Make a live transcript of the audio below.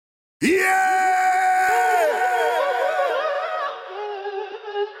Yeah,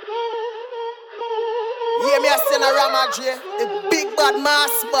 me a send a Ramajay, the big bad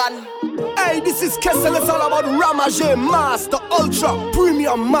mass band. Hey, this is Kessel, it's all about Ramajay Mass, the ultra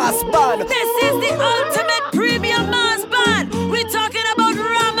premium mass band. This is the ultimate premium mass band. We're talking about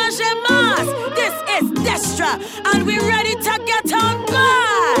Ramajay Mass. This is Destra, and we're ready to get on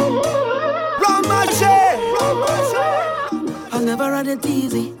board. Ramajay! I never had it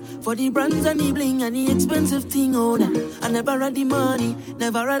easy. For the brands and the bling and the expensive thing, oh nah. I never had the money,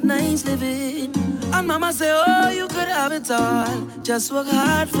 never had nice living. And mama say, oh, you could have it all, just work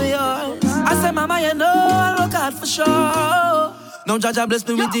hard for yours. I say, mama, you know I'll work hard for sure. Now Jaja bless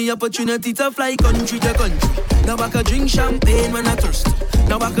me with the opportunity to fly country to country. Now I could drink champagne when I thirsty.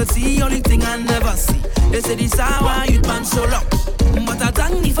 Now I could see only thing I never see. They say this hour you'd man so lucky. But I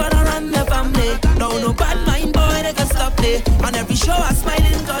thank me for the run the family. Now no bad mind boy they can stop me. On every show I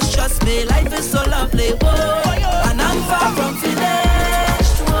smiling cause trust me, life is so lovely. Whoa. And I'm far from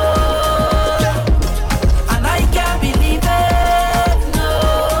finished. Whoa. And I can't believe it. No.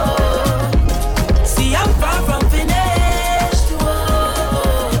 See I'm far from finished.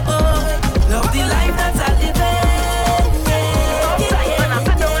 Whoa. Love the life that I live in.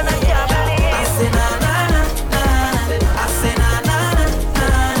 I say na na na na. I say na na na na.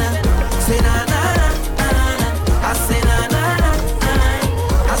 Say na na na na. I say na na na na.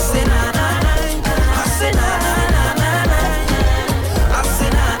 I say na na na. I say na na na na. I say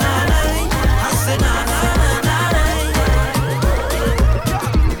na na na. I say na na na na.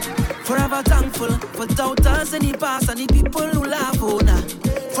 Forever thankful for doubters in the past and the people who laugh on her.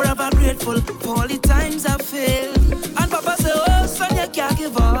 Forever grateful for all the times I failed. And Papa say, oh son, you can't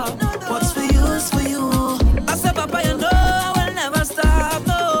give up. What's for you is for you. I say, Papa, you know I will never stop.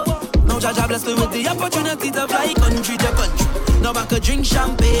 No. Now Jaja bless me with the opportunity to fly country to country. Now I could drink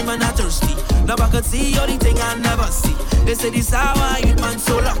champagne when I'm thirsty. Now I could see all the thing I never see. They say this hour you man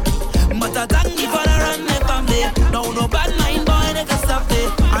so lucky. But I thank you for the run the family. Now no bad mind boy they can stop me.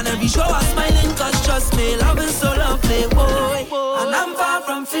 And every show I'm smiling cause trust me, love is so lovely, boy. And I'm far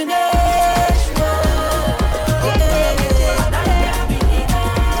from finished.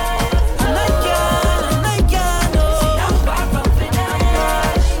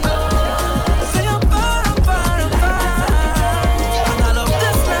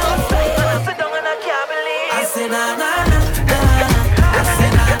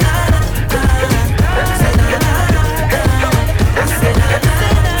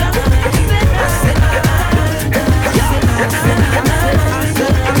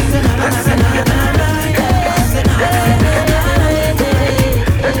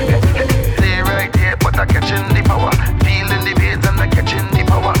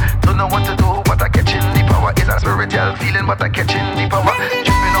 Feeling but I catching the power.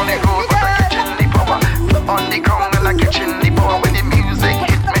 Tripping on the road but I catching the power. On the ground and I catching the power. When the music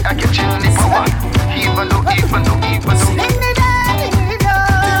hit me I catching the power. Even though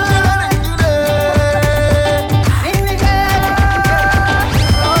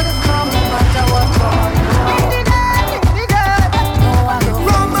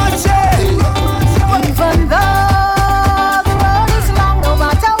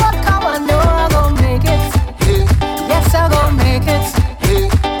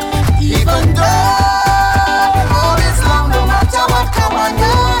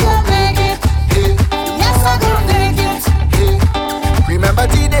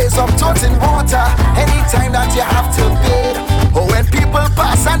in water, anytime that you have to bid. Or when people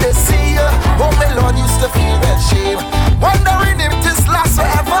pass and they see you, oh my Lord, used to feel that shame. Wondering if this lasts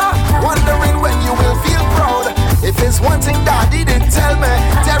forever, wondering when you will feel proud. If it's one thing Daddy didn't tell me,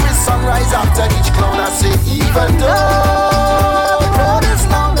 there is sunrise after each cloud. I say even though the road is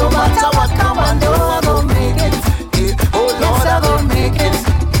long, no matter what come, I know I gon' make it. Yeah. Oh Lord, I gon' make it.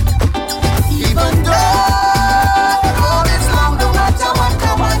 Even though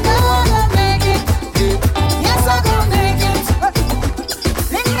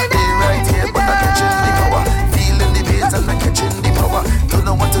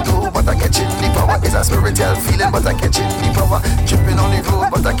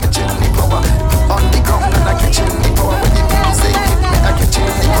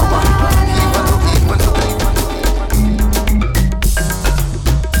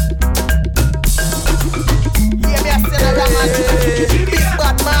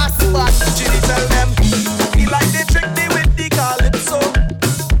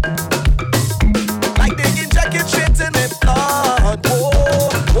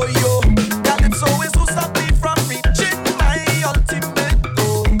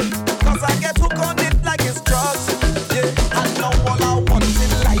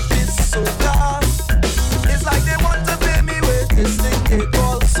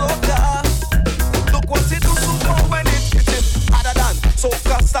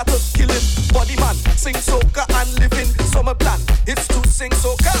sing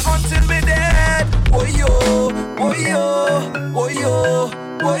soca until me dead. Oh yo, oh yo, oh yo,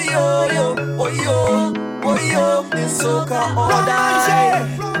 oh yo, yo, oh yo, oh yo, this soca all die.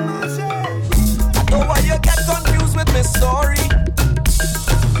 I know why you get confused with my story.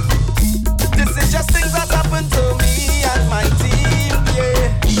 This is just things that happen to me and my team, yeah.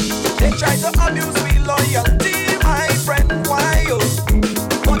 They try to abuse me loyalty, my friend, why yo?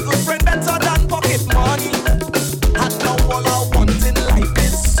 But good friend better than pocket money. And now all I want in life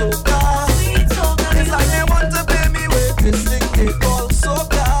is soca. It's like they want to pay me with this thing they call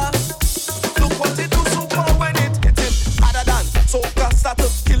soca. Look what it do super when it hit him. Other than soca start to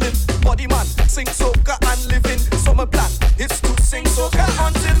kill him. Body man, sing soca and living. So my plan is to sing soca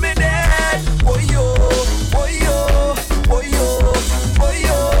until me dead. Oh yo, oh yo, oh yo, oh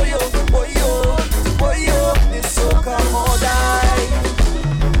yo, yo, oh yo, oh yo, this soca all die.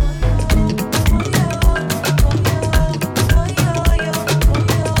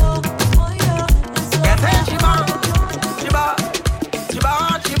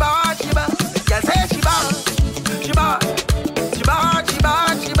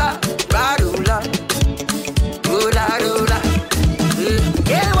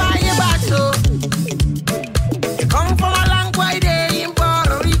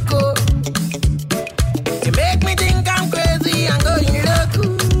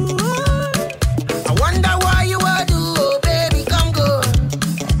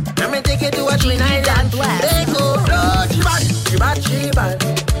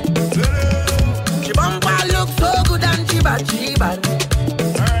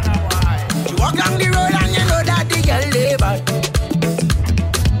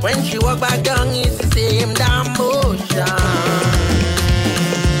 When she walk back down, it's the same damn motion.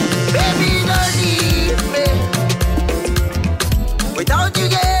 Baby, don't leave me. Without you,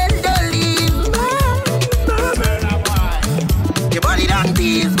 girl, don't leave me. Your body don't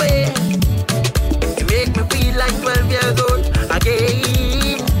tease me. You make me feel like 12 years old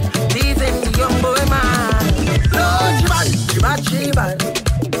again. Teasing the young boy, man. No, she bad.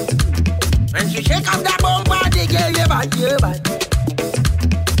 When she shake up that bumper, the girl, you bad, you bad.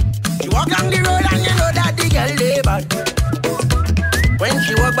 Walk on the road and you know that the girl dey bad. When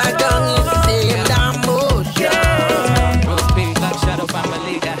she walk back down, it's the same damn motion. Road big like shadow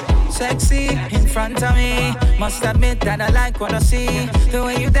family. Sexy in front of me. Must admit that I like what I see. The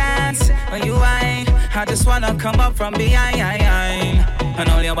way you dance, when you whine, I just wanna come up from behind. And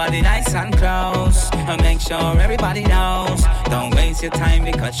hold your body nice and close. And make sure everybody knows. Don't waste your time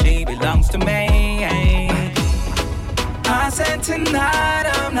because she belongs to me. I said tonight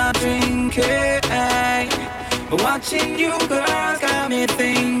I'm not drinking, but watching you girls got me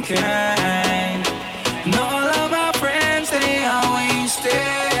thinking. And all of my friends, they are wasted.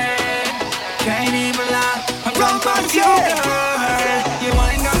 Can't even lie, I'm drunk on you, girl. You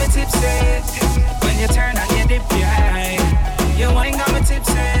ain't got me tipsy. When you turn and you dip, yeah. You ain't got me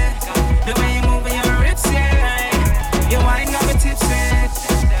tipsy. The way you move your hips, yeah. You ain't got me tipsy.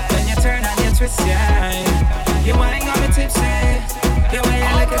 When you turn and you twist, yeah. You ain't got me tipsy. You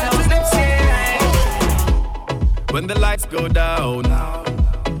ain't looking at those lips, yeah. When the lights go down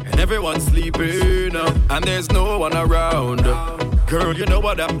and everyone's sleeping and there's no one around, girl, you know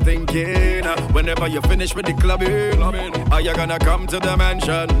what I'm thinking. Whenever you finish with the clubbing, are you gonna come to the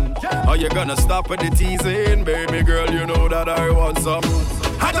mansion? Are you gonna stop with the teasing? Baby girl, you know that I want some.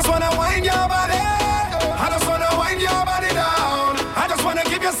 I just wanna wind your body. I just wanna wind your body down. I just wanna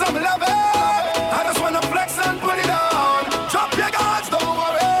give you some love. I just wanna flex and put it on. Drop your guards, don't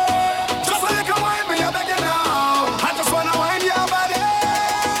worry. Just so you can wind me, I beg you now. I just wanna wind your body.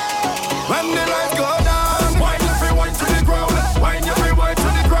 When the lights go down, wind your free wind to the ground. Wind your free wind to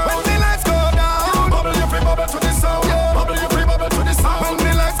the ground. When the lights go down, bubble your free bubble to the sound. Bubble your free bubble to the sound. When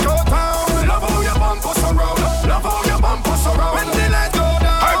the lights go down, love how your bum push around. Love how your bum push around. When the lights go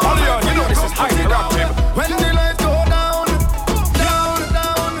down, hey, Polly, you know this is high rock, baby. When the lights go down, down,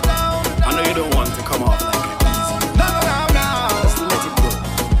 down, down. I know you don't want to come off like it. No, no, no. Just let it go.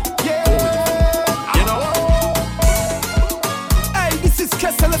 Yeah. You know? Hey, this is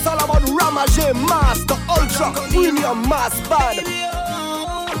Kessel, it's all about Ramajay Master Ultra Premium Mass Band.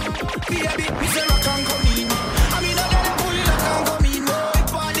 Baby, we say rock and come in. I mean, I let them pull it rock and come in. If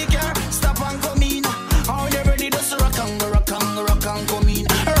party car, stop and come in. How they ready to rock and come in.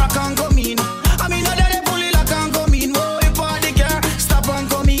 Rock and come in. I mean, I let them pull it rock and come in. If party car, stop and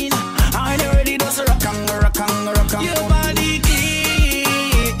come in. How they ready to rock and come in. Your body clean,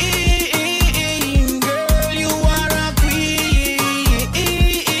 girl, you are a queen.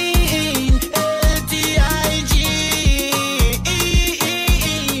 LTIG,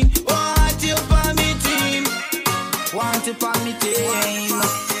 what you permitting?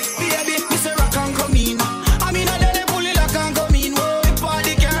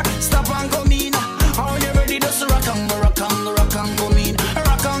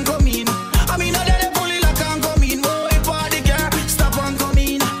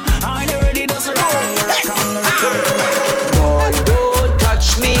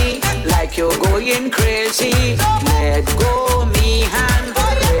 see. Let go me hand.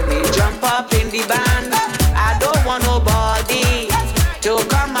 Let me jump up in the band. I don't want nobody to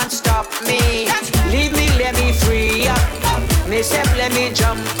come and stop me. Leave me, let me free up. Me step, let me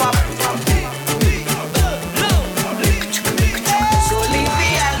jump up. So leave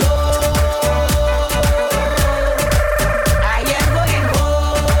me alone. I am going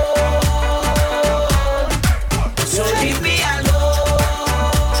home. So leave me alone.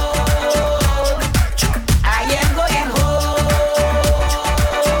 I am going home.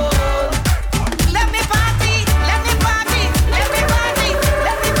 Let me party, let me party, let me party,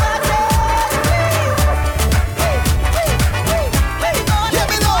 let me party.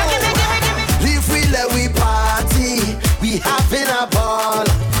 If we let we party, we having a ball.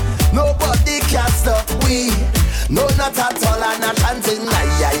 Nobody can stop we. No, not at all, I'm not chanting.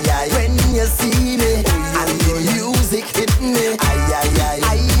 Ay, ay, ay. When you see me, and the music hit me, ay, ay, ay.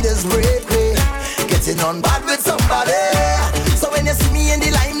 I just break me, getting on bad with somebody. So when you see me in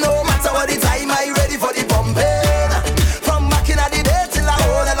the line, no matter what the time, I ready for the pumping. From back in the day till I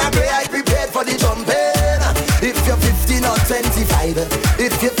hold and I pray, I prepared for the jumping. If you're 15 or 25,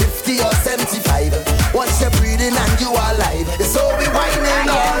 if you're 50 or 75, once you're breathing and you are alive, so we whining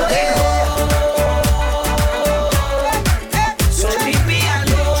all day. So leave me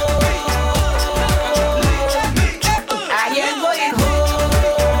alone. I am going home.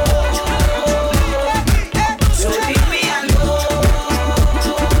 So leave me alone.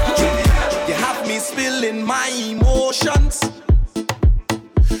 You have me spilling my emotions.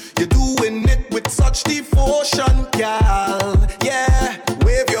 You're doing it with such devotion, girl. Yeah,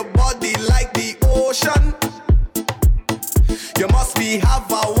 wave your body like the ocean. You must be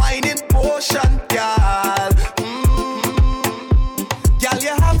have a whining potion, girl. Girl,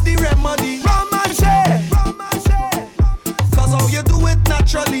 you have the remedy. Ramajay, Cause how you do it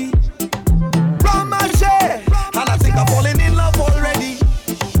naturally. Ramajay. And I think I'm falling in love already.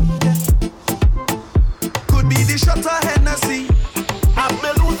 Could be the shot of Hennessy. I've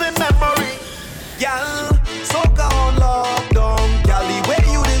been losing memory. Girl, SOCA on lockdown. Girl, the way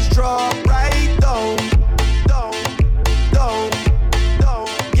you just drop right down. Down, down, down.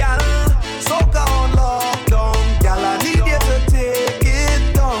 Girl, SOCA on lockdown. Girl, I need you to take it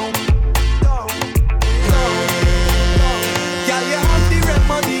down. Down, down, down. Girl, you have the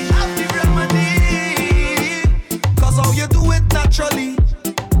remedy. Have the remedy. Cause how you do it naturally.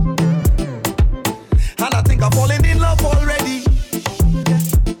 And I think I'm falling in love already.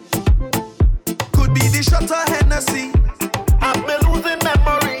 Could be the shot of Hennessy. I've been losing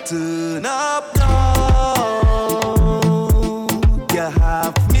memory. Turn up now. You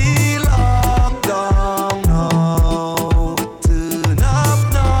have me locked down now. Turn up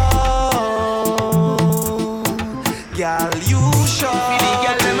now. Girl, you shut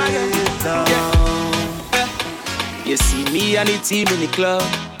it down. You see me and the team in the club.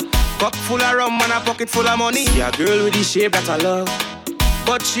 Cup full of rum and a pocket full of money. See a girl with the shape that I love.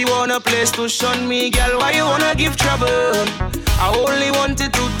 But she want a place to shun me. Girl, why you wanna give trouble? I only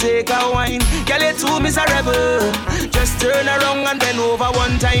wanted to take a wine. Girl, you too miserable. Just turn around and bend over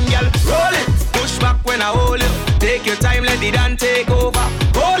one time. Girl, roll it. Push back when I hold it. Take your time, let it and take over.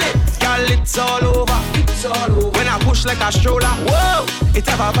 Hold it. Girl, it's all over. It's all over. When I push like a stroller. Whoa. It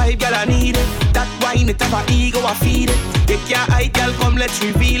have a vibe, girl, I need it. That wine, it have a ego, I feed it. Take your eye, girl, come, let's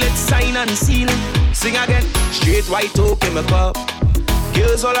reveal it. Sign and seal it. Sing again. Straight white oak in my cup.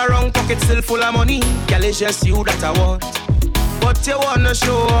 Girls all around, pocket still full of money. Girl, it's just you that I want. But you wanna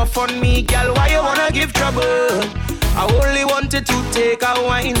show off on me, girl, why you wanna give trouble? I only wanted to take a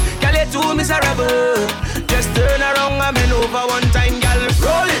wine. Girl, you too miserable. Just turn around and bend over one time, girl.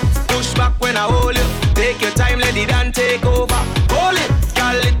 Roll it. Push back when I hold you. Take your time, let it and take over. Hold it.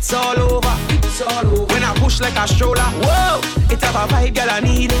 Girl, it's all over. It's all over. When I push like a stroller. Whoa. It have a vibe, girl, I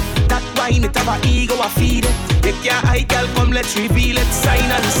need it. That wine, it have a ego, I feed it. Take your eye, girl, come, let's reveal it.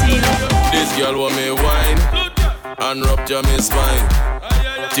 Sign and seal it. This girl want me wine and rupture me spine.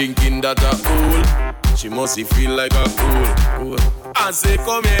 Thinking that I cool. She must feel like a fool. I say,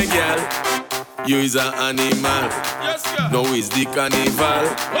 come here, girl. You is an animal. Yes, girl. No, it's the carnival.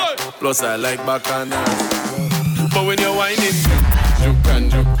 Hey. Plus, I like bacchanal. But when you're whining, juke and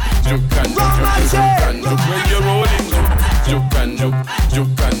juke, juke and juke, juke and juke. When you're rolling, juke and juke,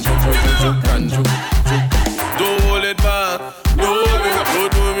 juke and juke, juke and juke. Don't hold it back. No,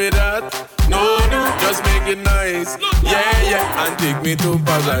 don't do me that. No, just make it nice. Yeah, yeah. And take me to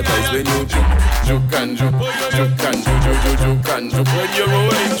paradise when you juke and juke, juke and juke, juke and juke. When you're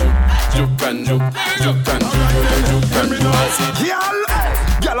rolling, juke and juke, juke and juke, juke and juke.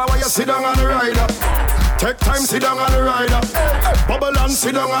 Girl, why you sit down on the ride up? Take time, sit down and ride. Bubble and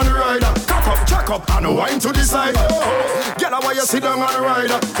sit down and ride. Cock up, jack up, and wine to the side. Girl, why you sit down and ride?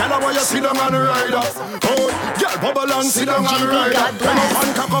 Girl, why you sit down and ride? Oh, girl, bubble and sit down and ride. Come up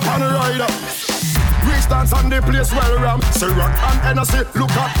and cock up and ride. Reach dance on the place well ram. Ciroc and Hennessy, look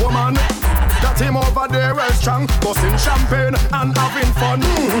at woman. That him over there well strong, busting champagne and having fun.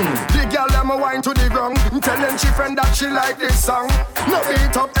 The girl them a wine to the ground, telling she friend that she like this song. No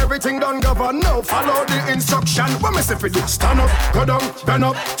beat up, everything done govern. No follow the instruction. When me say for this, stand up, go down, bend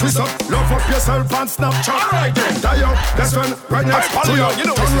up, twist up, love up yourself and Snapchat. Alright then, die up, that's when right next to you. You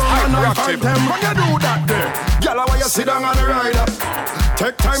know this is hyperactive. When you do that there, girl, why you sit down on the rider?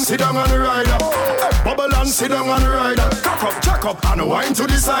 Take time, sit down on the rider. Bubble and sit down on the rider. Cock up, jack up, and wine to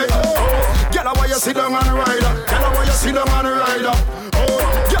the side. Girl, why you sit down on the rider? Girl, why you sit down on the rider? Oh,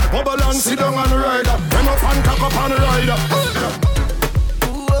 girl, bubble and sit down on the rider. Bend up and cock up on the rider.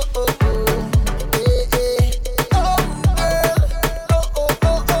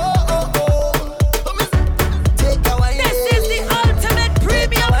 This is the ultimate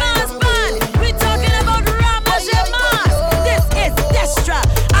premium mass band. We're talking about Ramajay Mass. This is Destra,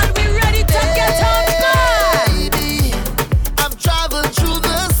 and we're ready to get on fire. Baby, I've traveled through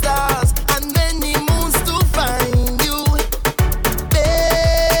the stars and many moons to find you.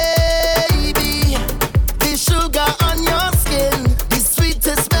 Baby, the sugar on your skin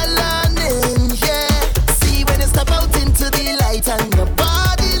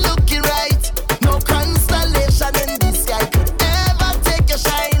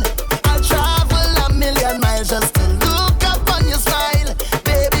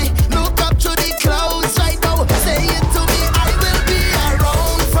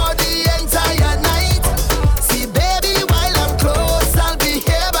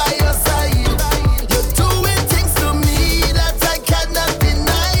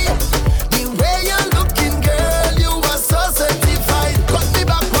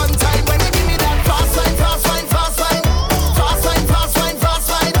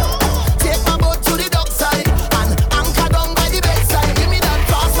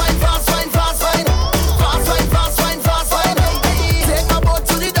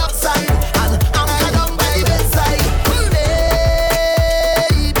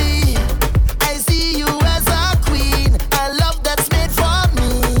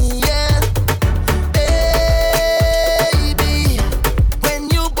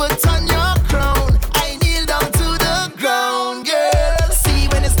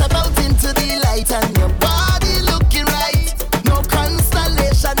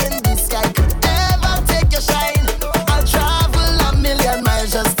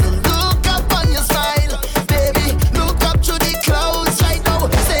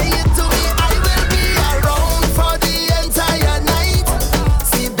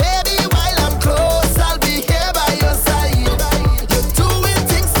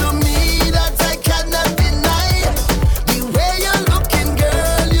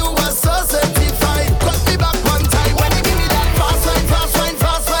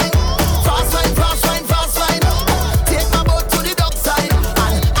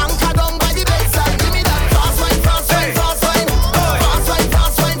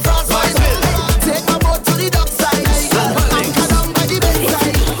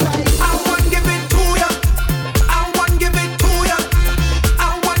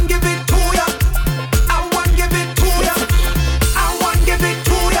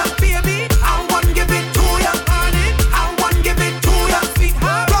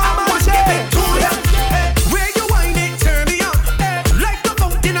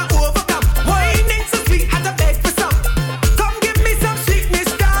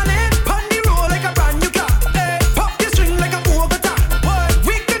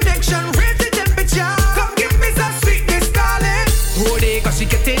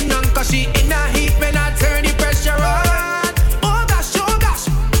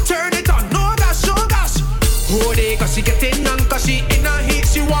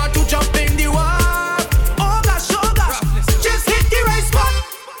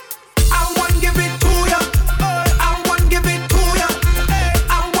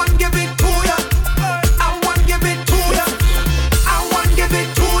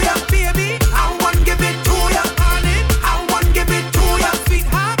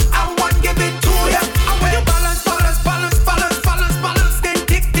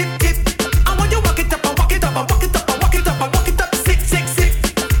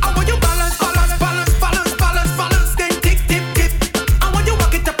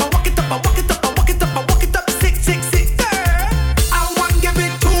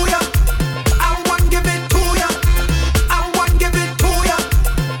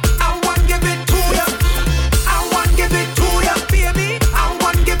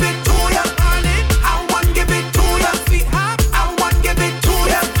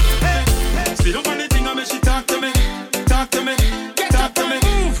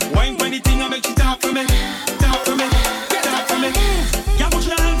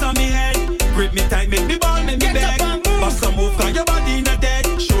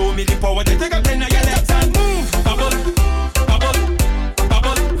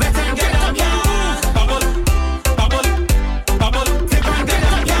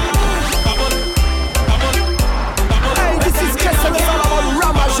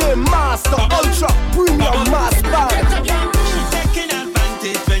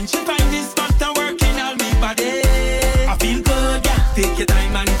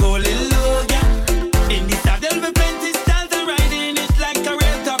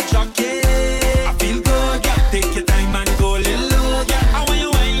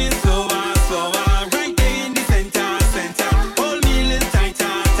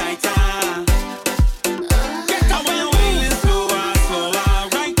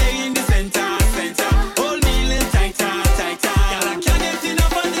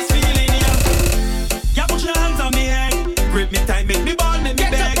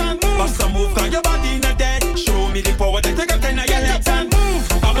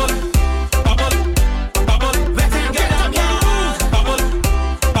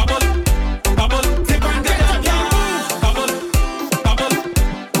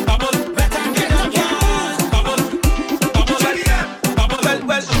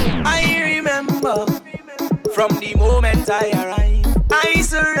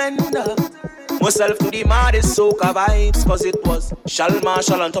surrender myself to the maddest soca vibes, cause it was Shal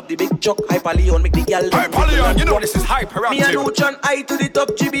Marshall on top the big chuck, Hyper Leon make the gal. Hyper Leon, you know this is hyperactive. Me and Uchan I to the top,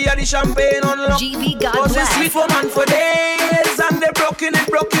 GB and the champagne on lock. GB God was bless. a sweet woman for days, and they broken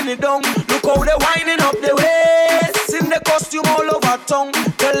it down. Look how they winding up the waist, in the costume all over tongue.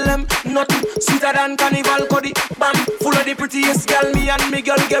 Tell them nothing sweeter than carnival, cause the band full of the prettiest gal. Me and me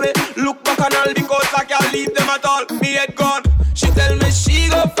girl give it, look back and all because I can't leave them at all. Me head gone, she tell me she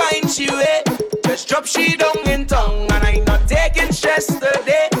go find she way. Just drop she down in tongue, and I ain't not taking stress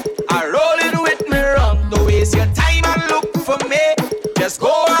today. I rolling with me wrong. Don't waste your time and look for me. Just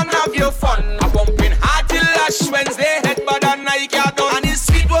go and have your fun. I'm pumping hard till Ash Wednesday. Head bad and I can't done. And it's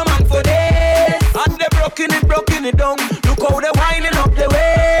sweet woman for days. And they broken it down. Look how they winding up the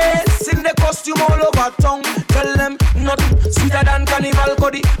waist. In the costume all over tongue. Tell them nothing sweeter than carnival.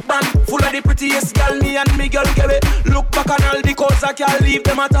 Cause the band full of the prettiest gal. Me and me girl give it. Look back and all because I can't leave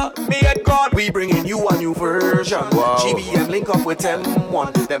them at all. Me head God. We bringing you a new version. Wow. GBM link up with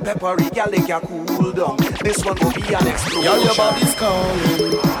M1. Them peppery gal they can cool down. This one will be an explosion. Yo, your body's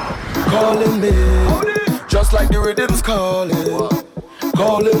calling me, just like the rhythm's calling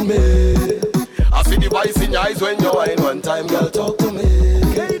me. I see the voice in your eyes when you whine one time, girl, talk to me.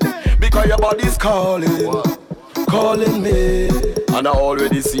 Because your body's calling me. And I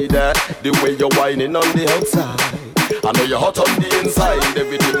already see that, the way you're whining on the outside. I know you're hot on the inside,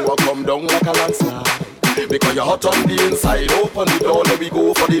 everything will come down like a landslide. Because you're hot on the inside, open the door, let me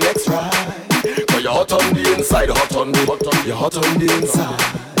go for the next ride. Because you're hot on the inside, you're hot on the inside.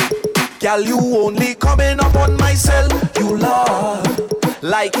 Girl, you only coming up on my cell, you love.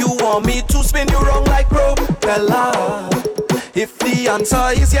 Like you want me to spin you wrong like propeller. If the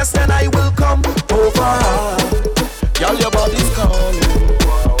answer is yes, then I will come over. Girl, your body's calling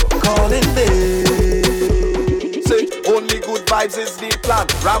me. Say, only good vibes is the plan.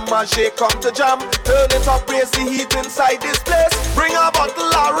 Ramajay come to jam. Turn it up, raise the heat inside this place. Bring a bottle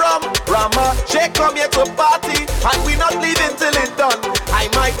of rum. Ramajay come here to party, and we not leaving till it's done. I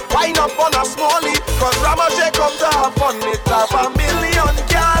might wind up on a smallie, cause Ramajay come to have fun. It have a million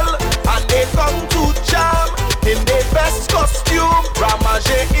gal, and they come to jam in their best costume.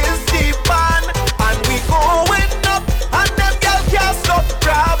 Ramajay is the band, and we going up, and them gal can't stop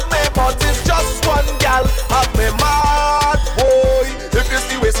grab me, but it's just one gal have me mad, boy. If you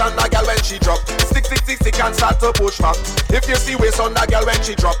see waist on that gal when she drop, stick and start to push back. If you see waist on that gal when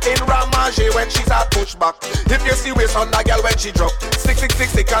she drop, in Ramajay when she start push back. If you see waist on that gal when she drop, stick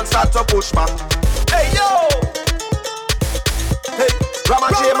and start to push back. Hey yo, hey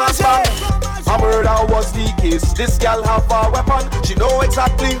Ramajay man back. A murder was the case. This gal have a weapon. She know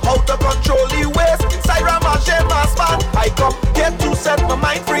exactly how to control the waist. Inside Ramajay mass man, I come here to set my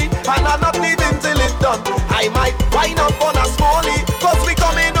mind free, and I'm not leaving till it's done. I might wind up on a smallie, cause we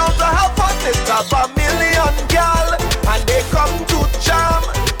coming out to have fun. It's a million gal, and they come to jam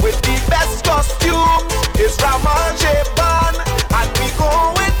with the best costumes. It's Ramajay band, and we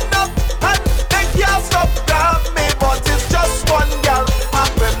going up, and they can't stop grab me, but it's just one gal.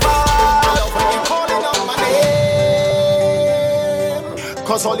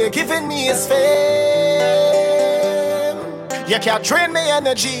 Cause all you're giving me is fame. You can't drain me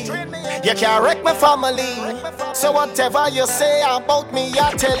energy, you can't wreck my family. So whatever you say about me,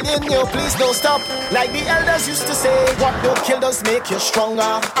 I'm telling you, please don't stop. Like the elders used to say, what don't kill does make you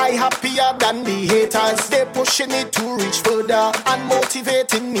stronger. I happier than the haters. They pushing me to reach further and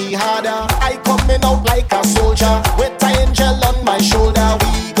motivating me harder. I coming out like a soldier with an angel on my shoulder.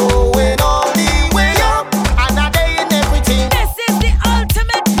 We going all the way up, and a day in everything. This is the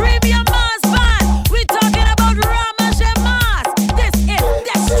ultimate premium mass band. We're talking about Ramajay Mass. This is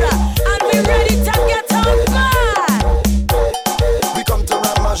Destra, and we're ready to get on band. We come to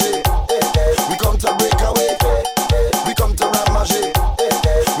Ramajay, we come to break away. We come to Ramajay,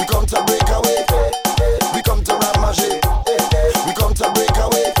 we come to break away. We come to Ramajay, we come to break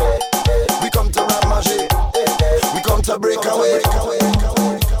away. We come to Ramajay, we come to break away.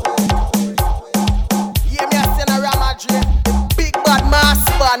 Yeah, me a send a Ramajay, the big bad mass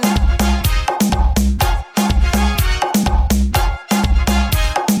band.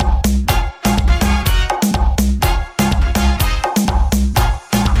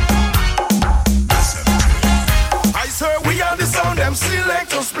 I swear we are the sound them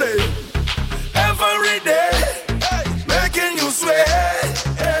selectors play every day, making you sweat.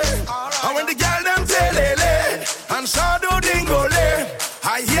 And when the girl them telele and shadow dingole,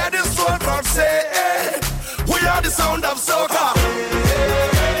 I hear this one crowd say, we are the sound of soca.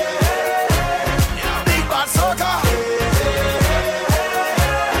 Big bad soca.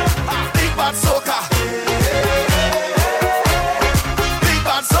 Big bad soca. Big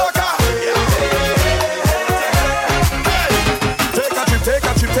bad soca.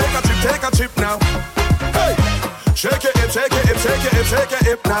 shake your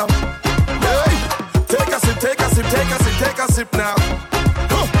hip now. Hey, take a sip, take a sip, take a sip, take a sip now.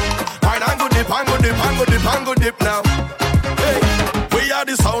 Pine and go dip, and go dip, and go dip, and go dip now. Hey, we are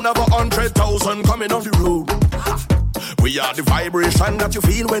the sound of 100,000 coming off the road. We are the vibration that you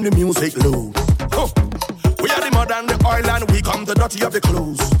feel when the music loads. We are the mud and the oil and we come the dirty of the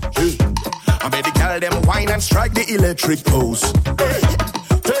clothes. Hey. I made the girl them wine and strike the electric pose. Hey.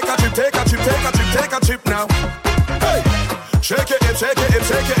 Take a trip, take a trip, take a trip, take a trip now. Hey. Shake your hip, shake your hip,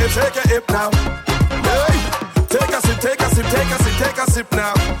 shake your hip, shake your hip now. Hey. Take a sip, take a sip, take a sip, take a sip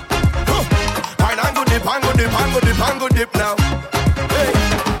now. Pine and go dip, and go dip, and go dip, and go dip now. Hey.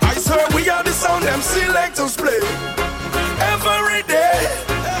 I swear we are the sound them selectors play every day,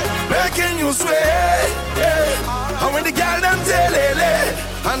 making you sway. Yeah. And when the girl them telele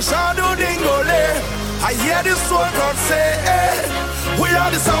and shadow dingole, I hear the soul God say, hey, we are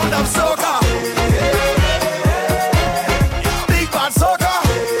the sound of soca. Big bad soca.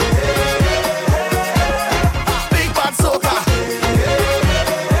 Big bad soca.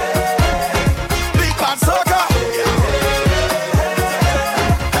 Big bad soca.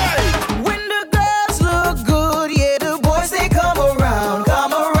 Hey. When the girls look good, yeah, the boys they come around,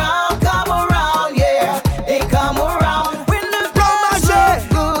 yeah, they come around. When the girls look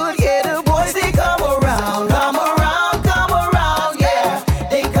good, yeah, the boys they come around, yeah,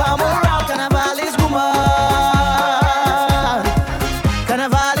 they come around. Carnival is woman,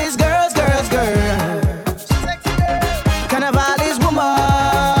 Carnival is girls, girls, girls. Carnival is woman.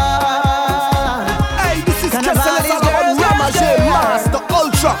 Hey, this is just Carnival is about girls, Ramajay girls, Mass, the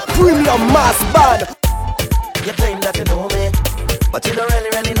ultra premium mass band. You claim that you know me, but you don't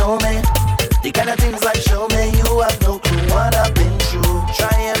really know me. The kind of things I show me, you have no clue what I've been through.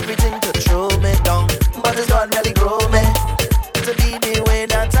 Try everything to throw me down, but it's not really grow me to be the way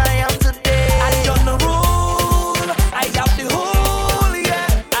that I am today. I don't know rule, I have the whole,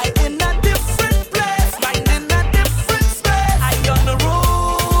 yeah. I in a different place, mind in a different space. I don't know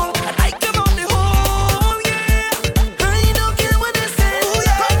rule, and I come on the whole, yeah. I don't care what they say.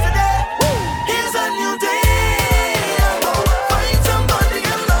 Here's a new day. Find somebody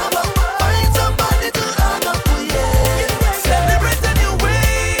you love, find somebody to love, yeah. Celebrate a new way,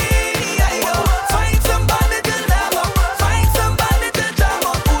 yeah. Find somebody to love, find somebody to jam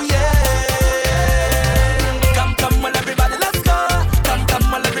up, oh yeah. Come, well everybody, let's go.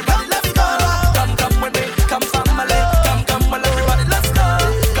 Come, well everybody, let's go. Come, when they come family. Come, well everybody, let's go.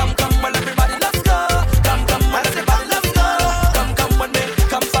 Come, well everybody, let's go. Come, well everybody, let's go. Come, when they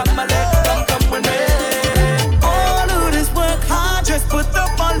come family. Come, when they. All who just work hard, just put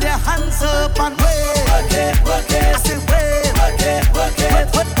up all their hands up and wave. Work it. I say wave. Work it.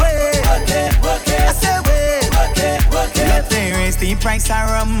 Wave. I say wave. Work it. Let they raise the price of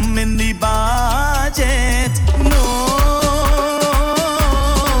rum in the budget. No,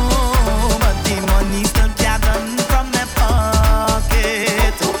 but the money still gathered from their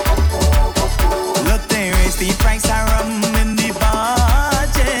pocket. Let they raise the price of rum in the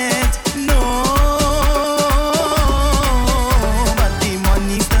budget. No, but the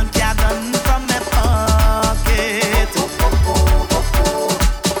money still gathered from their pocket.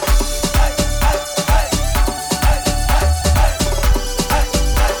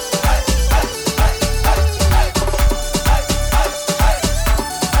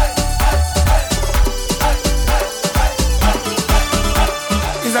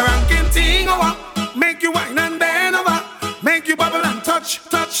 Is a ranking thing over, make you wine and bend over, make you bubble and touch,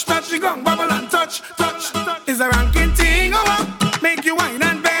 you gon' bubble and touch. Is a ranking thing over, make you wine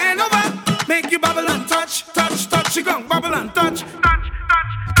and bend over, make you bubble and touch, you gon' bubble and touch. Whoa,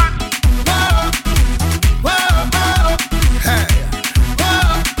 whoa, whoa, hey,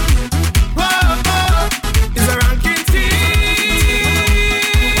 whoa, whoa, whoa. Is a ranking thing,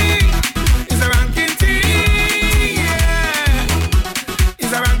 is a ranking thing, yeah.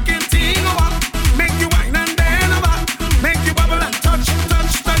 Is a ranking thing over, make you wine and bend over, make you bubble and touch,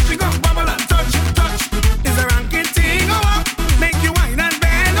 you gon' bubble and touch. Is a ranking thing over, make you wine and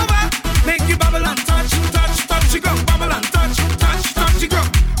bend over, make you bubble and touch, you gon' bubble and touch, you gon'.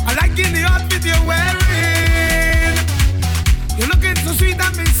 I like in the outfit you're wearing, you're looking so sweet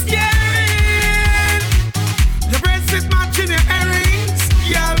and me scaring. Your bracelets matching your earrings,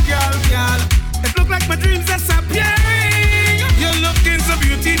 girl. It look like my dreams disappearing. You're looking so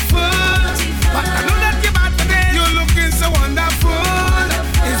beautiful, but I know that you're bad today. You're looking so wonderful.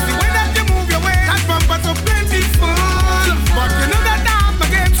 It's the way that you move your way, that bumper so plentiful. But you know that I have my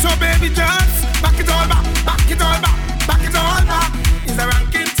game, so baby just back it all back, back it all back, back it all back. Is a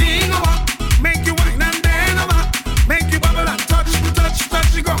ranking thing over, make you wine and bend over, make you bubble and touch,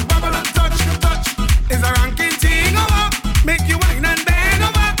 you gon' bubble and touch. Is a ranking thing over, make you wine and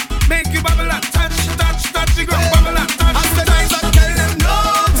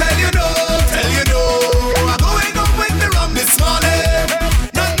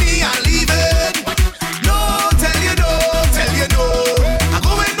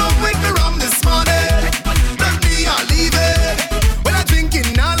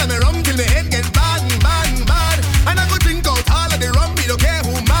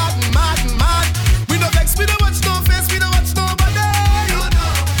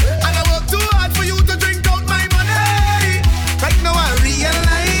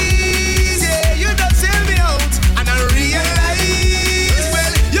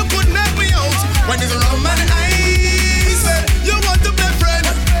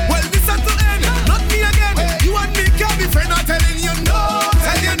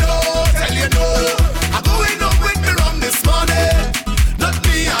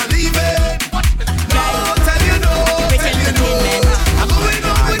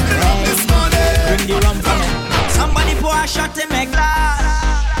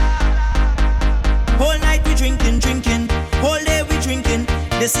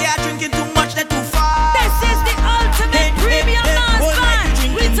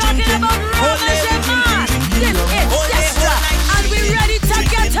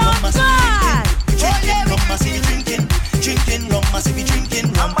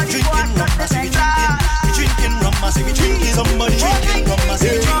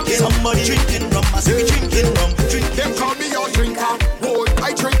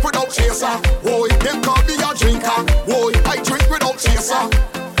without chaser. Boy, them call me a drinker. Boy, I drink without chaser.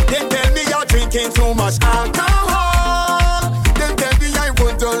 They tell me you're drinking too much alcohol. They tell me I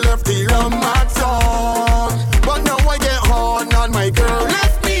would've left the rum at all. But now I get hard and my girl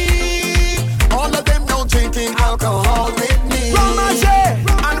left me. All of them now drinking alcohol with me. Ramajay,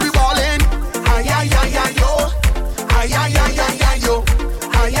 and we ballin'. Ay ay ay ay yo. Ay ay ay ay ay yo.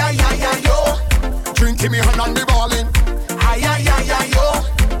 Ay ay ay ay yo. Drinking me hand and we ballin'. Ay ay ay ay yo.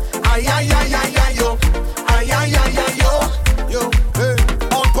 Ay ay ay ay ay yo. Ay ay ay ay yo. Yo, hey.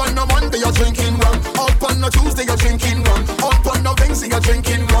 Up on the Monday you're drinking rum. Up on the Tuesday you're drinking rum. Up on the Wednesday you're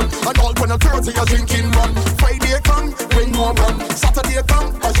drinking rum. And all on the Thursday you're drinking rum. Friday come, bring more rum. Saturday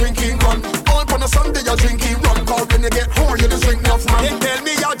come, you're drinking rum. All on the Sunday you're drinking rum. Cause when you get home you just drink enough rum. They tell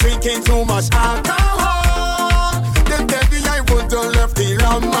me you're drinking too much alcohol. They tell me I would've left the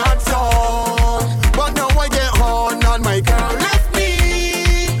rum at all. But now I get hard and my girl left me.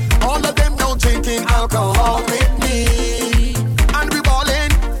 All of them now drinking alcohol with me. And we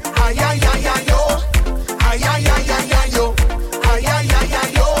ballin'. Ay ay ay ay yo. Ay ay ay ay ay yo. Ay ay ay ay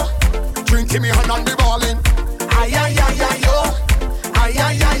yo. Drinking me hand and we ballin'. Ay ay ay ay yo. Ay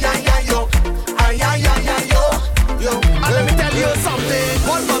ay ay ay ay yo. Ay ay ay ay yo. Yo, and let me tell you something.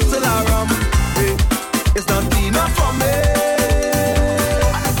 One bottle of rum, hey, it's not enough for me.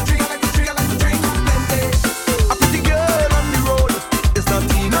 I like to drink plenty. A pretty girl on the road, it's not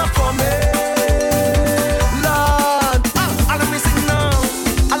enough for me. Lord, and let me sing now.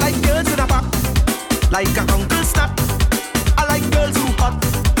 I like girls with a back, like a uncle snap. I like girls who hot,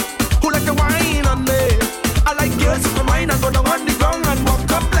 who like to wine on me. I like girls who wine and go down on the ground and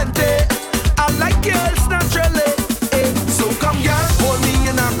walk up plenty. I like girls naturally. So come girl, hold me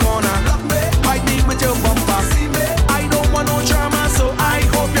in a corner. Fight me with your bumper. I don't want no drama, so I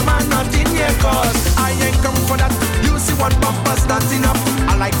hope your man not in here. Cause I ain't come for that. You see one bumper's not enough.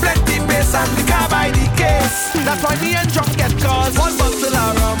 I like plenty bass and the car by the case. That's why me and drunk get cause one bottle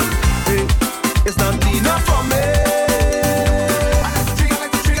of rum, hey, it's not enough for me. I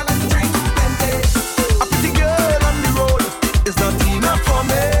like to drink plenty. A pretty girl on the road, it's not enough for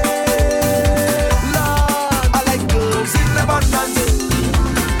me.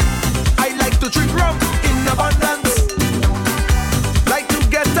 I like to drink rum in abundance. Like to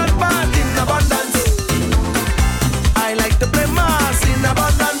get that bad in abundance. I like to play mass in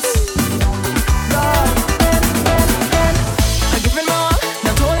abundance. I'm giving more,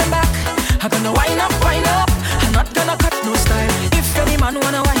 not holding back. I'm gonna wind up. I'm not gonna cut no style. If any man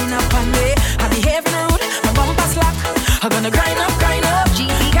wanna wind up on me, I'm behaving rude, my bumper slack. I'm gonna grind up.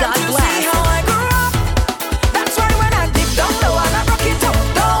 GP, God Can't you bless. see how I grew up? That's why when I dig down low and I rock it up,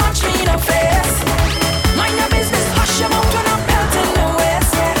 don't watch me in the face. Mind your business, hush your mouth when I'm belting the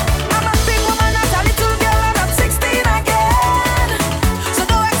waist, yeah. I'm a big woman, not a little girl, I'm not 16 again. So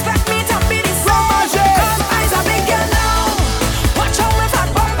don't expect me to be the same. Cause I's a big girl now. Watch how my fat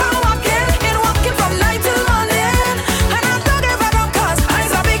bumper walking from night till morning. And I don't give a damn cause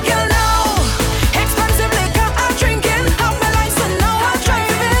I's a big girl now. Expensive liquor I'm drinking, have my license now I'm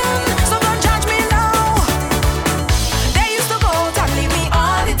driving. So don't judge me now. They used to go out and leave me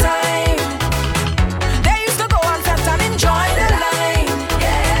all the time. They used to go and fest and enjoy the line.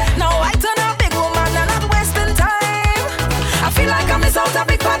 Yeah. Now I turn a big woman and not wasting time. I feel like I miss out a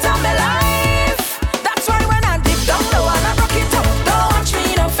big part of my life. That's why when I dip down low and I rock it up, don't watch me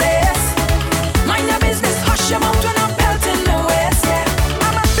in the face. Mind your business, hush your mouth when I'm belting the waist, yeah.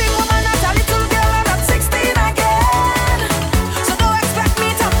 I'm a big woman, not a little girl, I'm not 16 again. So don't expect me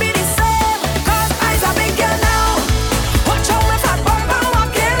to be the same. Cause I's a big girl now. Watch how my fat bumper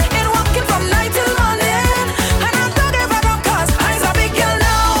walking from night till morning. And I don't give a damn cause I's a big girl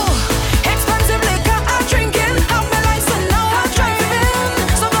now. Expensive liquor I'm drinking, have my license now I'm driving.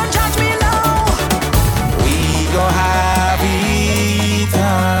 So don't judge me now. We gon' have it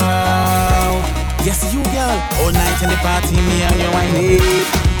out. Yes, you girl. All night in the party, me and you wine it.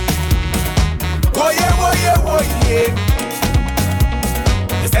 Oh yeah.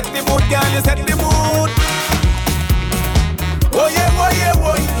 You set the mood, girl, you set the mood. Oh yeah.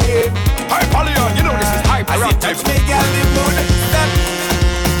 Hi, Polly, you know this is hype. I see touch me, girl, the mood. Step.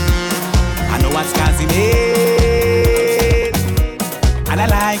 I know what's causing it, and I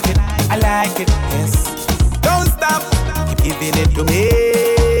like it, yes. Don't stop. Keep giving it to me.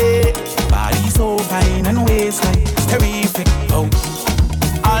 Body so fine and waistline terrific. Oh,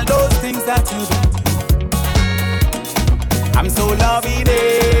 all those things that you do, I'm so loving it.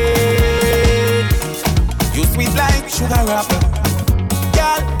 You sweet like sugar wrapper,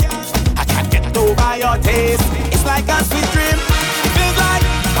 girl. I can't get over your taste. It's like a sweet dream. It feels like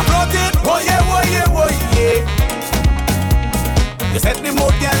I'm floating. Oh yeah. You set the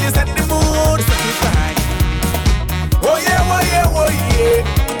mood, girl, you set the mood. Set it right. Oh yeah, oh yeah, oh yeah.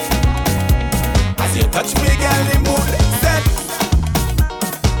 As you touch me, girl, the mood set.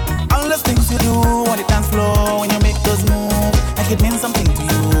 All the things you do on the dance floor when you make those moves, like it means something to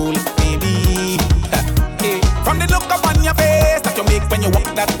you, baby. From the look up on your face that you make when you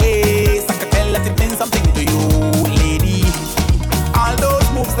walk that way, I can tell that it means something to you, lady. All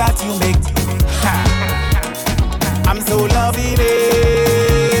those moves that you make, I'm so loving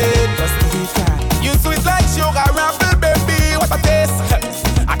it. Just be kind. You sweet like sugar apple, baby. What a taste!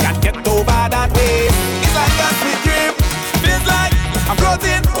 I can't get over that way. It's like a sweet dream. Feels like I'm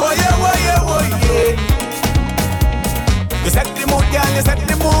floating. Oh yeah, oh yeah, oh yeah. You set the mood, girl. You set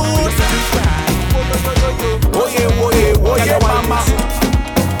the mood. Oh yeah, oh yeah, oh yeah, mama.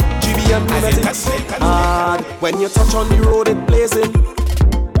 GBM Limited. And when you touch on the road, it blazing.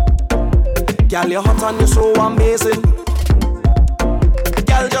 Girl, you're hot and you're so amazing.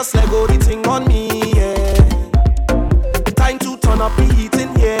 Girl, just let go the thing on me, yeah. Time to turn up the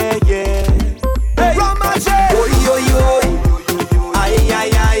heating, yeah, yeah. Hey, Ramajay! Oi, oi, oi. Aye,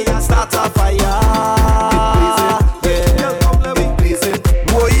 aye, aye, start a fire. Yeah,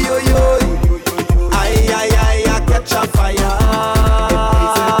 oi, oi, oi. Aye, aye, aye, catch a fire.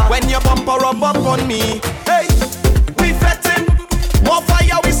 When your bumper rub up on me, hey, we fetting. More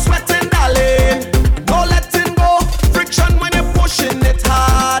fire, we sweating, darling. No letting go. Friction when you're pushing it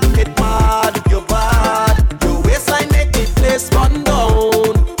hard. It mad, you're bad. Your waistline make the place run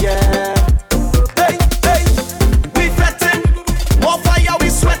down. Yeah. Hey, hey, we fetting. More fire, we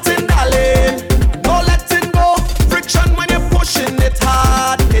sweating, darling. No letting go. Friction when you're pushing it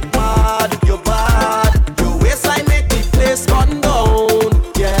hard. It mad, you're bad. Your waistline make the place run down.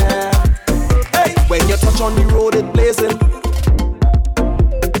 Yeah. Hey, when you touch on the road, it blazing.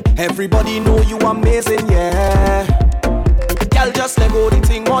 Everybody know you amazing, yeah. Girl, just let go the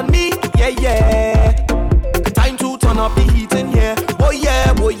thing on me, yeah, yeah. Time to turn up the heat in here, oh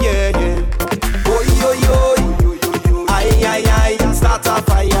yeah, oh yeah, yeah. Oh yo yo, aye aye aye, start a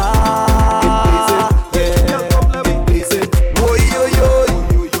fire, yeah. Oh yo yo,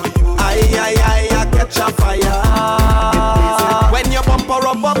 aye aye aye, catch a fire. When your bumper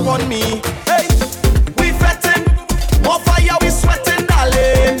rub up on me, hey, we fetting, more fire, we sweating,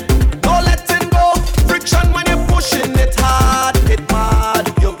 darling. When you're pushing it hard, it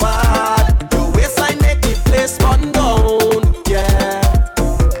mad, you're bad. Your waistline make the place run down, yeah.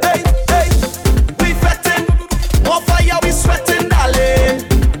 Hey, hey, we fetting. More fire, we sweating, darling.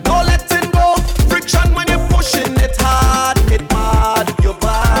 No letting go. Friction when you're pushing it hard, it mad, you're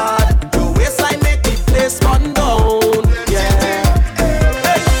bad. Your waistline make the place run down, yeah.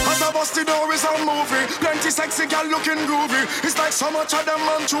 Hey, as I bust the door is a movie. Plenty sexy girl looking groovy. It's like so much of them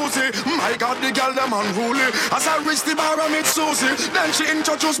man choosy. My God, the girl them unruly. As I reach the bar I meet Susie. Then she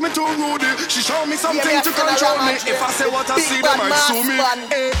introduced me to Rudy. She showed me something to control me. If I say what I see, they might sue me.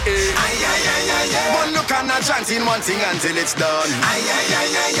 Hey, hey. One look and a chanting one thing until it's done.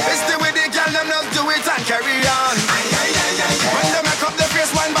 It's the way the girl them just do it and carry on. When they make up their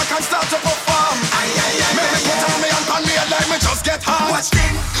face, wind back and start to perform. Make me put on me and pan me like me just get hard. Watch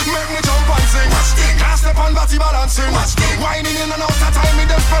thing. Make me jump and sing. Watch thing. Can't step on body balancing. Watch thing. Whining in and out of time, me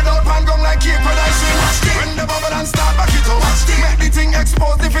them spread out and gong like cake producing. When the bubble and start back it up. Make the thing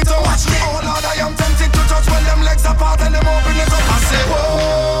expose the fit up. Oh Lord, I am tempted to touch when them legs apart and them open it up. I say,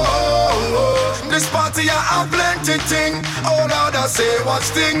 whoa, this party I have plenty thing. Oh Lord, I say, what's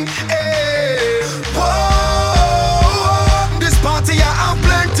thing? Hey, whoa, this party I have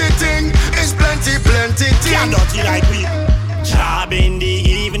plenty thing. It's plenty thing. Yeah, dirty like we. Job in the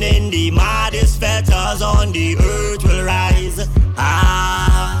evening, the maddest fetters on the earth will rise.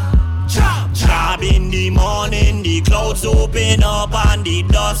 Job in the morning, the clouds open up and the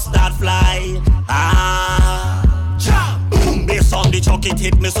dust that fly. Bass on the truck, it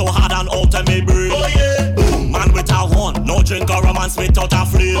hit me so hard and out of me brain. Oh yeah. Man with a horn, no drink or romance without a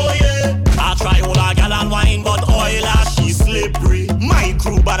flame. Oh yeah. I try all a gal and wine, but oil she slippery. My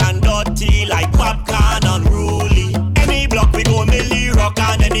crew bad and dirty like popcorn unruly. Any block we go milli rock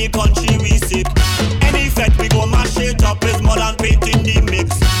and any country we sick. Any fete we go mash it up is more than paint in the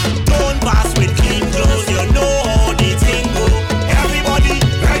mix. Don't pass with clean clothes, you know how the thing go. Everybody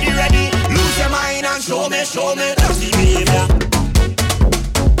ready, lose your mind and show me dirty behavior.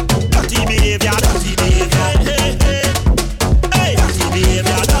 Dirty behavior, dirty behavior. Hey, hey. Hey, dirty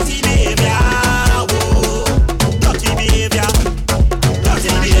behavior, dirty behavior. Whoa. Dirty behavior, dirty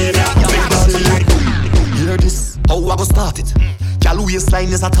behavior. Hear this, how I go start it. Gal waistline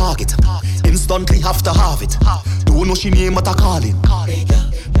is a target. Instantly have to have it. Don't know she name but I call it.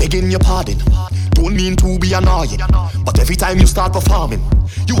 Begging your pardon. don't mean to be annoying, but every time you start performing,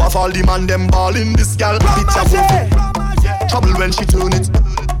 you have all the man them balling. This gal picture moving. Trouble when she turn it.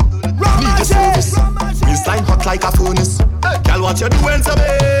 Need your service. Waistline hot like a furnace. Gal, what you doing to me?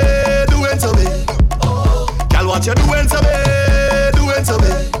 Doing to me. Gal, what you doing to me? Doing to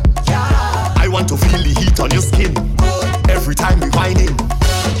me. I want to feel the heat on your skin. Every time we whining,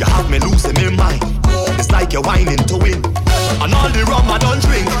 you have me losing my mind. It's like you're whining to win. And all the rum I don't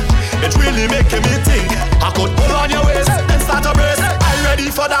drink, it's really making me think. I could pull on your waist and start a brace. I'm ready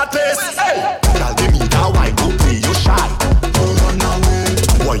for that place. Hey, girl, give me that wine, don't play you shy. Don't run away.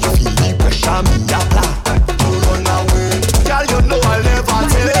 When you feel the pressure, me apply. Don't run away. Girl, you know I'll never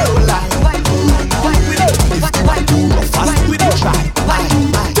tell you a lie. If you want to go fast, we don't try.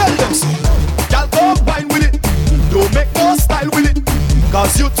 Tell them so. Girl, go wine with it. Don't make no style with it,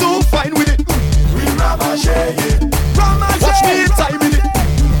 cause you too fine with it. We Ramajay, yeah. Watch me time in it.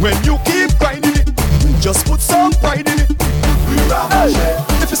 When you keep grinding it, just put some pride in it. We Ramajay.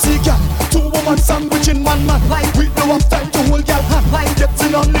 If you see girl, two woman sandwiching one man, we don't have time to hold girl hand.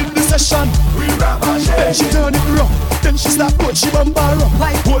 Getting on in the session. We Ramajay. Then she turn it round, then she start going, she bumper up.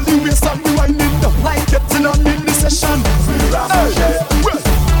 Hold the waist and we winding down. Getting on in the session. We Ramajay.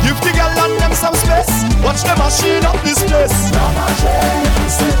 Give the girl and them some space. Watch the machine up this place. Ramajay,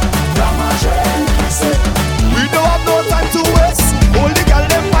 Ramajay. We don't have no time to waste. Hold the girl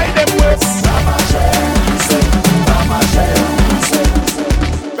them by them waist. Ramajay, Ramajay.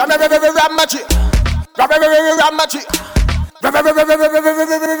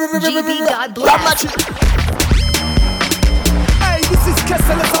 Ramajay. Hey, this is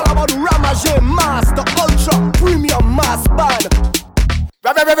Kessel. It's all about Ramajay Master Ultra Premium Mass Band.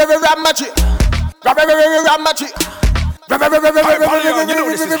 Ramajay. You know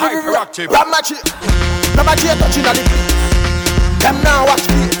this is hyperactive. Ramajay touching on the beat. Them now watch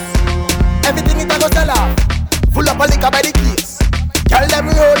this. Everything is gonna sell out. Full up a liquor by the case. Tell them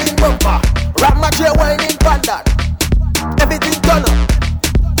rolling bumper. Ramajay whining bandad. Everything done up.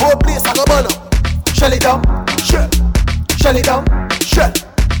 Whole place I go burn up. Shell it down, shell. Shell it down, shell.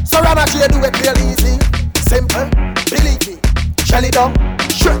 So Ramajay do it real easy. Simple, believe me. Shell it down,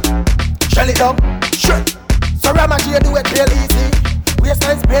 shell. Shell it down, shell. So Ramajay do it real easy.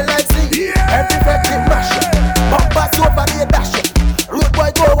 Waistline spin like sea. Every effective mash it. Bumpers over the dash it. Road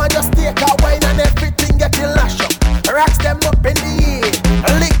boy go and just take a wine and everything getting lash up. Racks them up in the air.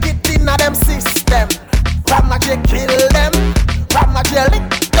 Lick it in a them system. Ramajay kill them. Ramajay lick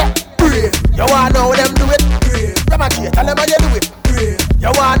them. Brave. You wanna know them do it? Brave. Ramajay tell them how you do it. Brave.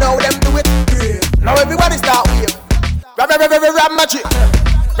 You wanna know them do it? Brave. Now everybody start wave. Ramajay.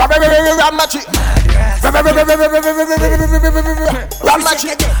 Ramajay.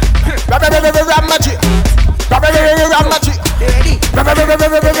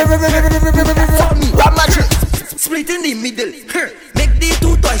 Ramajay. Split in the middle, make the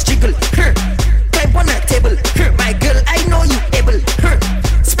two toys jiggle. Climb on a table, my girl, I know you able.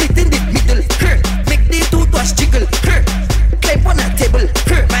 Split in the middle, make the two toys jiggle. Climb on a table,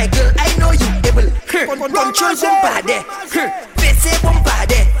 my girl, I know you able. Control bumper there, face bumper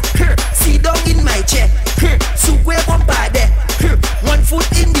there. Sit down in my chair, square bumper there. One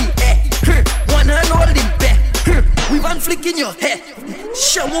foot in the air, one hand holding back. We one flick in your hair,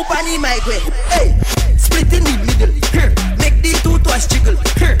 show me bunny my way. Hey, split in the middle, make the two toys jiggle.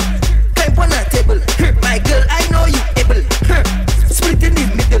 Climb on a table, my girl, I know you able. Split in the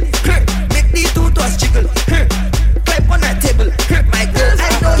middle, make the two toys jiggle. Climb on a table, my girl,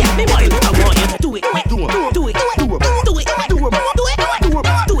 I know you able. I want you to do it, do it, do it, do it, do it, do it, do it, do it,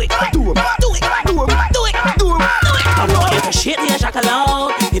 do it, do it, do it, do it, do it, do it. I want you to shake your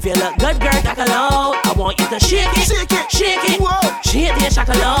shakalot. If you look good, girl, shakalot. I want you to shake it, shake it, shake it. Shake your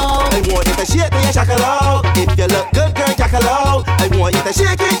shakalot. I want you to shake your shakalot. If you look good, girl, shakalot. I want you to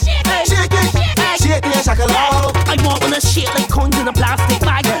shake it, shake it, shake your shakalot. I want one to shake like coins in a plastic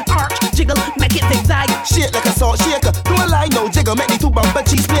bag. Arch, jiggle, make it zigzag. Shake like a salt shaker. Don't lie, no jiggle, make the two bumper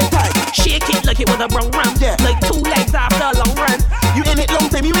cheese play tight. Shake it like it was a wrong run. Yeah. Like two legs after a long run. You in it long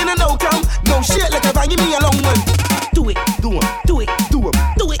time, you in a no come. No shit like a van, give me a long one. Do it, do it, do it, do it,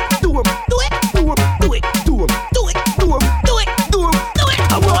 do it, do it, do it, do it, do it, do it, do it, do it, do it, do it, do it.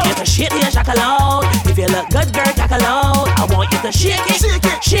 I want you to shake your shakalot. If you look good, girl, shakalot. I want you to shake it, shake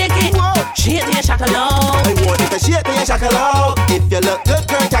it, shake it, shake your shakalot. I want you to shake your shakalot. If you look good,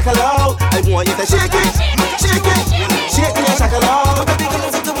 girl, shakalot. I want you to shake it, shake it, shake your shakalot.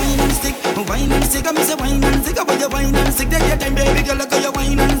 Wine and stick, I'm say wine and stick, about your wine and stick. Take your time, baby girl, look at your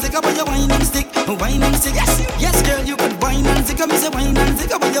wine and stick, about your wine and stick. Wine and stick, yes, girl, you could wine and stick. I'm say wine and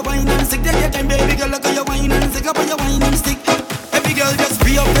stick, about your wine and stick. Take your time, baby girl, look at your wine and stick, about your wine and stick. Every girl just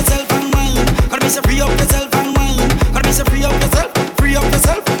free up yourself and wine. Cause me say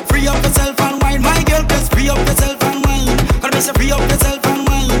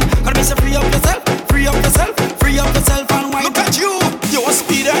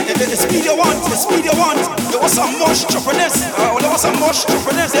mush choppiness. All of us some mush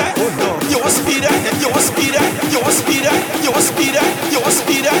choppiness, yeah. Oh no. You a speeder, you a speeder, you a speeder, you a speeder, you a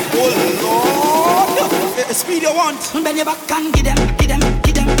speeder. Oh Lord. Speed you want. Bend your back and give them, give them,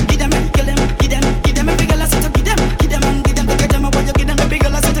 give them, give them, kill them, give them, give them. Every girl I say to give them, give them, give them, give them. What you give them? Every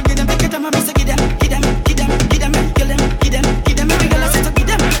girl I say to give them, give them. I say give them, give them, give them, give them, kill them, give them, give them. Every girl I say to give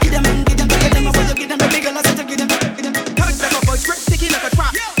them, give them, give them, give them. What you give them? Every girl I say to give them, give them. Touch like a buzz, grip sticky like a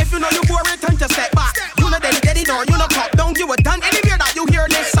trap. If you know you boring, turn to step back. You know that get it or you know cop down. You were done anywhere that you hear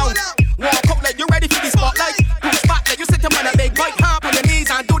this sound. Walk up like you ready for the spotlight. Push back like you sit on a big bike. Hop on your knees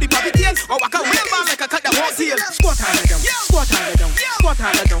and do the puppy tail. Or walk out real fast like a cut the horse heel. Squat on the down, squat on the down, squat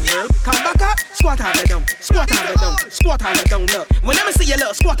on the down, girl. Come back up, squat on the down, squat on the down, squat on the down. Look, when let me see you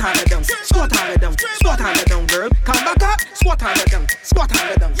look, squat on the down, squat on the down, squat on the down, girl. Come back up, squat on the down, squat on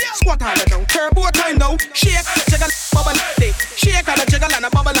the down, squat on the down. Turbo time now, shake, jiggle, bubble, dick. Shake and a jiggle and a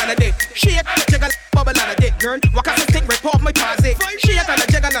bubble and a dick. Shake, jiggle, bubble and a dick, girl. Walk out the stick, rip off my posse. Shake and a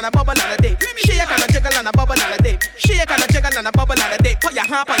jiggle and a bubble and a dick. Shake and a jiggle and a bubble and a dick. Shake and a jiggle and a bubble and a dick. Put your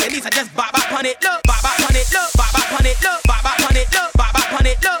hand on your knees and just bop bop on it, look, bop bop on it, look, bop bop on it, look, bop bop on it, look, bop bop on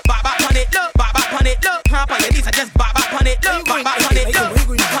it, look, bop bop on it, look, bop bop on it, look. Hand on your knees and just bop bop on it, look, bop bop on it, look,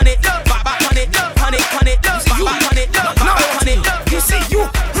 on it, look, bop bop on it, look, on it, look, bop bop on it, look, bop bop on it, look. You see you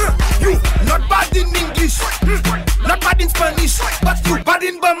not bad in English, not bad in Spanish, but you bad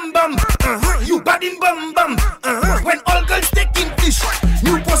in bum bum. You bad in bum bum. When all girls take English,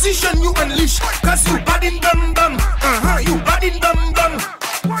 new position you unleash, 'cause you bad in bum bum. You bad in bum bum.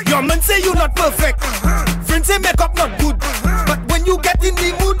 Your man say you not perfect, friends say makeup not good, but when you get in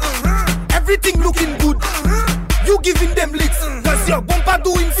the mood, everything looking good. You giving them licks, 'cause your bumper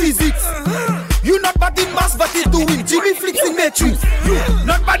doing physics. You not bad in mass, but it's doing Jimmy flicks in Matrix. You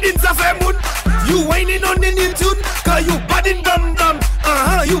not bad in Zafemun. You whining on the new tune, 'cause you bad in bum bum.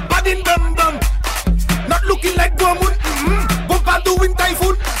 You bad in bum bum. Not looking like Guamun. Bumper doing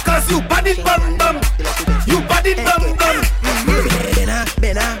typhoon, 'cause you bad in bum bum. You bad in bum bum.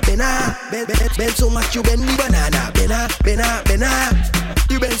 Bend so much you bend the banana. Bena.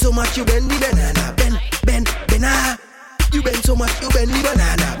 You bend so much you bend the banana. Bena. You bend so much you bend the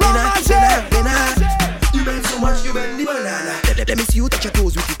banana. Bena. You bend so much you bend the banana. Let me see you touch your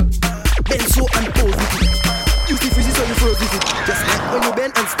toes with it. Bend so and pose with it. You see freezes so you froze with it. Just like when you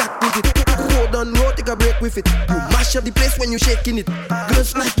bend and stack with it. Roll down road, take a break with it. You mash up the place when you shaking it.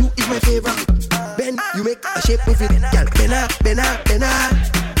 Girls like you is my favorite. Bend, you make a shape with it. Girl, bena.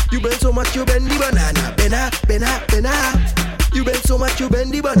 You bend so much you bend the banana. Bena. You bend so much you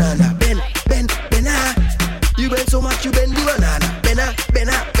bend the banana. Bena. You bend so much you bend the banana. Bena.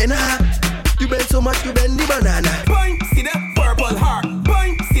 You bend so much you bend the banana. Boing, see the purple heart.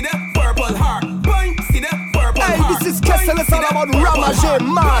 Boing, see the purple heart. Boing, see the purple heart. Hey, this is Kessel. It's all about Ramajay,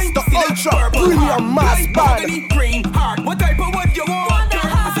 master, ultra, premium, mass band. Green heart. What type of wood you want?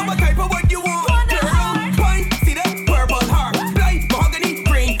 I said what type of wood you want? Boing, see the purple heart. Blind mahogany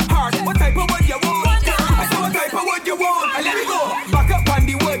green heart. What type of wood you want? I said what type of wood you want? And let me go. Back up on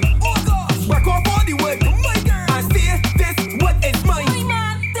the wood. Work off all the wood. And say this wood is mine.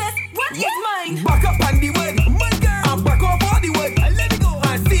 Back up on the wood. And back off all the wood. And let me go.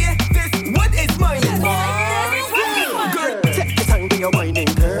 And say this wood is mine. Girl, take your time when you're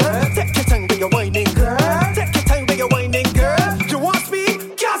whining, girl. Take your time when you're whining, girl. Take your time when you're whining, girl. You want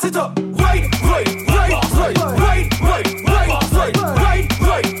speed? Gas it up. Right.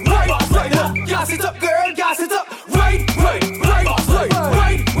 Gas it up, girl. Gas it up. Right.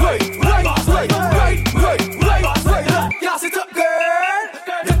 Gas it up, girl.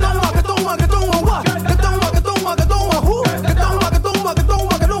 Get down,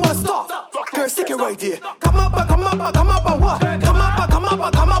 stop. Girl, stick it right here. Come up, what? Come up,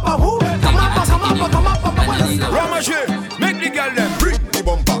 who? Come up. Ramajay, make the girl them bring the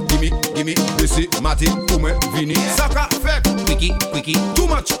bumper. Gimme, this is Matty, Pume, Vini, Saka, Fek, Quickie, too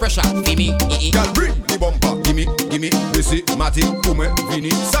much pressure, Vini, girl bring the bumper. Gimme, this is Matty, Pume,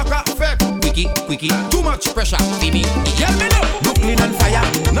 Vini, Saka, Fek, Quickie, too much pressure, Vini. Girl me know, Brooklyn on fire,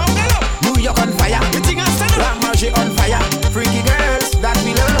 now me know, New York on fire, everything I stand up, Ramajay on fire, freaky girls that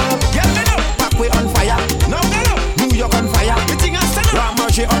we love. Girl me know, Parkway on fire, now me know, New York on fire, everything I stand up,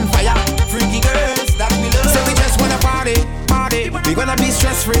 Ramajay on fire, freaky girls that we love. So we just wanna party. We gonna be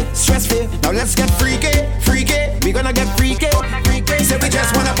stress-free. Now let's get freaky. We gonna get freaky. Say we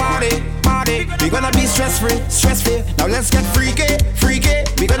just wanna party. We gonna be stress-free. Now let's get freaky.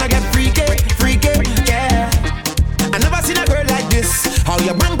 We gonna get freaky. Yeah. I never seen a girl like this. How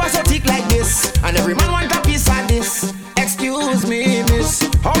your bumper so thick like this, and every man want a piece of this. Excuse me, miss.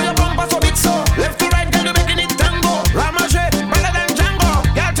 How your bumper so big so left to right, girl you making it tango. Ramajay, better than Django.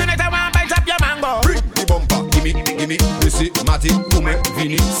 Girl tonight I wanna bite up your mango. Bring the bumper, gimme. to me,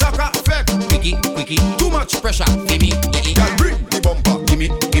 Vinny. Sucker effect, quicky, quicky. Too much pressure, gimme. Girl, bring the bumper, gimme,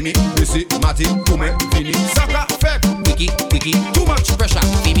 gimme. Missy, Matty, to me, Vinny. Sucker effect, quicky, quicky. Too much pressure,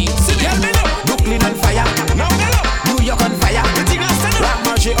 gimme. Girl, me know. Brooklyn on fire, now me know. New York on fire,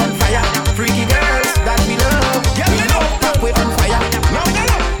 Ramajay on fire. Freaky girls that we love, girl, me know. Parkway on fire, now me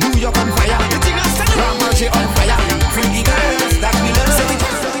know. New York on fire, Ramajay on fire. Freaky girls that we love.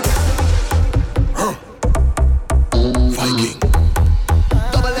 Viking.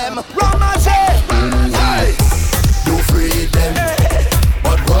 Double M. Ramajay. Hey. You free them,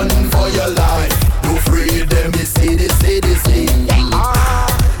 but run for your life. You free them, you see this, see this, see.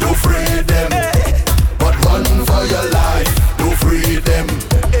 You free them, but run for your life. You free them.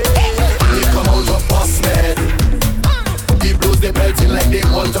 They come out of bus med. The blues they belting like they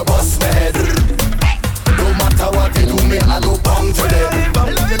want to bust med. No matter what they do, me I go bang to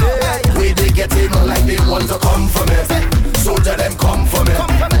them. Way they get in like they want to come for me. Soldier them come for me.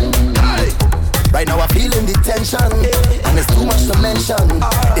 Aye. Right now I'm feeling the tension, and it's too much to mention.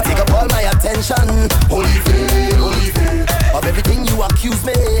 They take up all my attention. Holy faith, of everything you accuse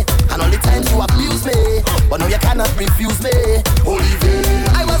me, and all the times you abuse me, but no you cannot refuse me. Holy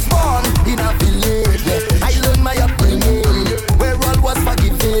faith. I was born in a village. I learned my upbringing, where all was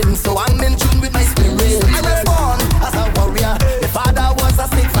forgiven. So I'm in tune with my spirit. I was born as a warrior. My father was a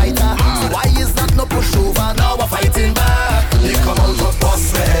snake fighter. So why is that no pushover? Now we're fighting back. They come out of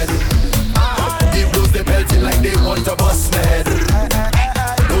bus med. They blows the belting like they want to bust med.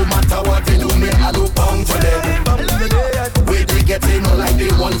 No matter what they do, me I do bang to them. Way they get in like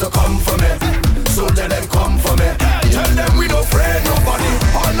they want to come for me. So tell them come for me. Tell them we don't afraid nobody.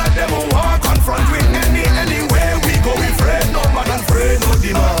 All of them who walk confront with anywhere we go. We afraid no man and afraid no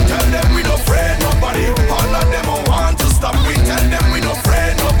demon. Tell them we don't afraid nobody. All of them who want to stop. We tell them we don't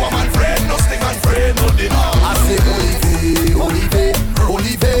afraid no woman, afraid no stick and afraid no demon. I say holy faith.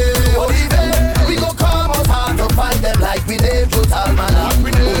 We go come out hard to fight them like we name total man.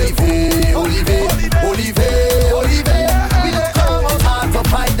 Holy faith. We go come out hard to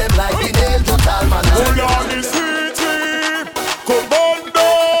fight them like we name total man. Hold on the city, come on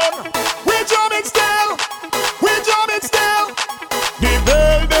down. We jamming still. The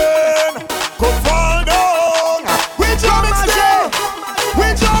building could fall down. We jamming still.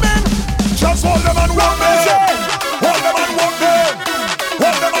 Just hold them and walk them. Hold them and walk them.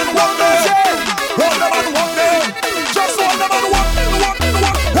 Hold them and walk them. Hold them and walk them. Just hold them and walk them.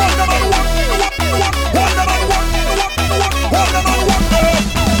 Hold them and walk them. Hold them and walk them. Hold them and walk them.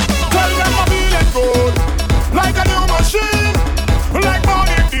 Tell them I'm feeling good, like a new machine, like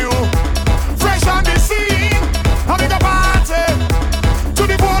morning dew, fresh on the scene. Having a party to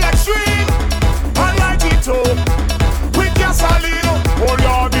the full extreme, and light it up with gasoline. Hold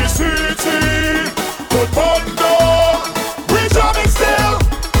on the city, good bundle. We jamming still.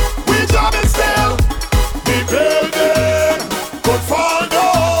 The building could fall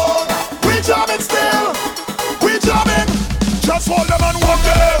down. We jamming still. Just hold them and walk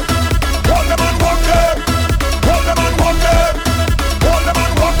them. Hold them and walk them. Hold them and walk them. Hold them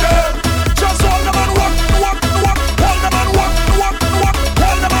and walk them. Just hold them and walk. Hold them and walk.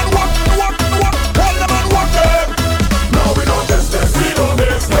 Hold them and walk. Hold them and walk them. No, we don't test this. We don't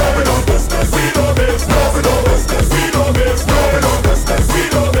miss. No, we don't test this. We don't miss. No, we don't test this. We don't miss. No, we don't test this. We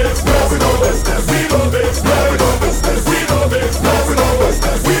don't miss. No, we don't test this. We don't miss. No, we don't test this. We don't miss. No, we don't test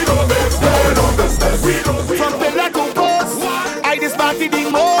this. We don't miss. No, we don't test this. We don't miss. From pillar to post, I disparted the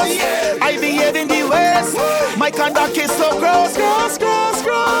most. I behave in the West. My conduct is so gross.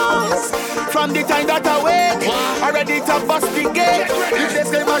 From the time that I wake, I ready to bust the gate. If they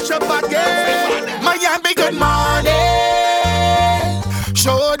say mash up again, Miami, good morning.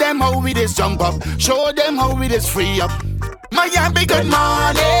 Show them how we just jump up. Show them how we just free up. Miami, good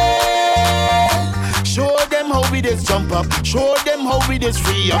morning. Show them how we just jump up. Show them how we just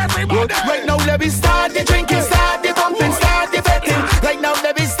free up. Right now, let me start the drinking, start the bumping, start the betting. Right now,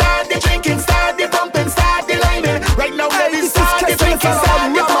 let me start the drinking, start the bumping, start the liming. Right now, let me start the drinking,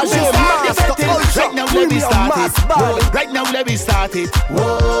 start the bumping, start the betting. Right now, let me start it. Right now, let me start it.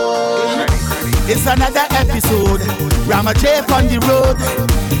 Whoa. It's another episode. Ramajay on the road.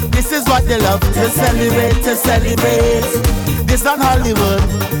 This is what they love to celebrate, This not Hollywood.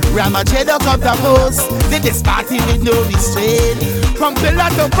 Ramajay don't come to post. They this party with no restraint. From pillar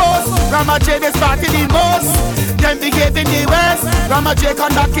to post, Ramajay this party the most. Them behave in the West. Ramajay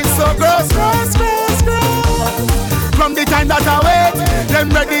conduct is so gross. From the time that I wait, them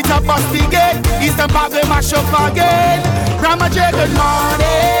ready to bust the gate. Eastern Park they mash up again. Ramajay, good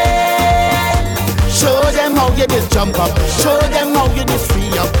morning. Show them how you just jump up. Show them how you just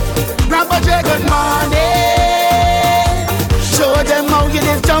free up. Ramajay, good morning. Show them how you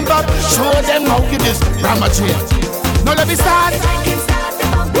just jump up. Show them how you just Ramajay. Now let me start.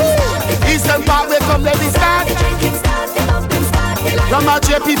 Eastern Parkway, come let me start.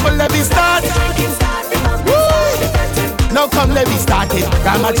 Ramajay people, let me start. Now come let me start it.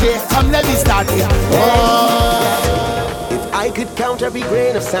 Ramajay, come let me start it. If I could count every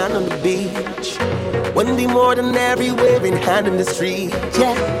grain of sand on the beach, wouldn't be more than every waving hand in the street.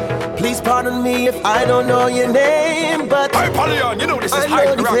 Yeah. Please pardon me if I don't know your name, but hey, Polyon, you know this is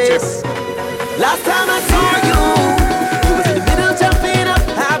high face. Last time I saw you was in the middle jumping up,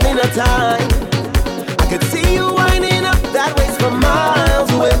 having a time. I could see you winding up that waist from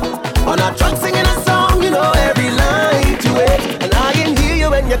miles away. On our trunk singing a song, you know every line to it. And I can hear you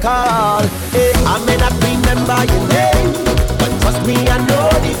when you call. Hey, I may not remember your name, but trust me, I know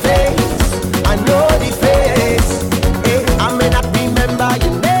the face. I know the face. Hey, I may not remember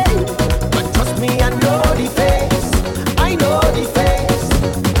your name, but trust me, I know the face. I know the face.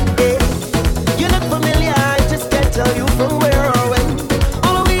 Hey, you look familiar, I just can't tell you from where or when.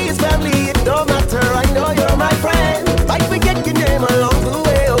 All we is family, it don't matter, I know you're my friend. Might forget your name along the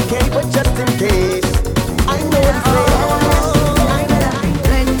way, okay, but just in case, I know the face.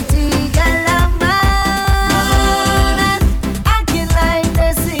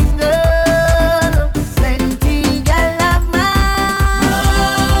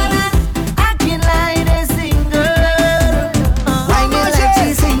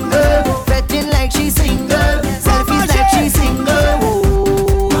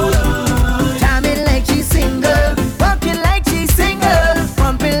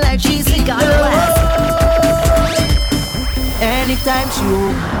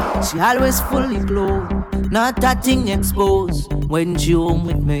 She always fully clothed, not that thing exposed. When she home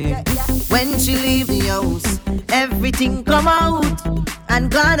with me, when she leave the house, everything come out and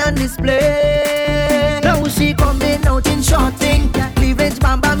gone on display. Now she coming out in short thing, cleavage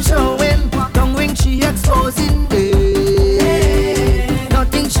bam bam showing, tongue ring she exposing.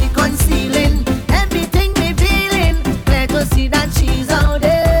 Nothing she concealing, everything revealing. Clear to see that she's out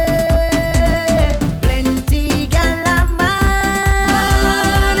there.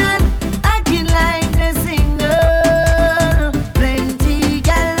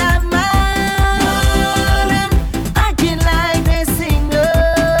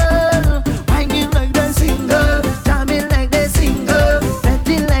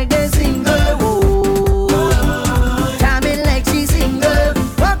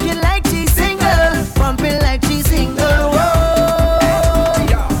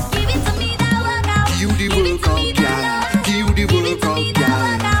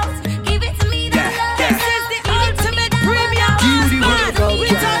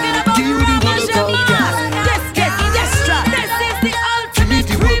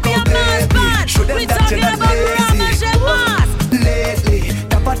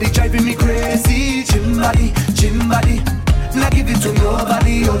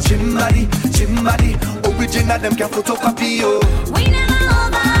 Chimbadi, original them can photocopy you. We never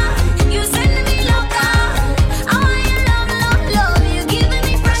over, you sending me loca. I want you love, you giving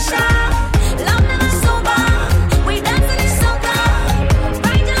me pressure. Love never sober, we dancing in soca.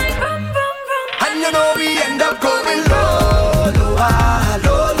 Right like rum, rum, rum. And you know we end up going low, lower,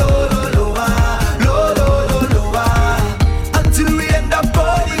 low, low, low, low, low, low, lower, until we end up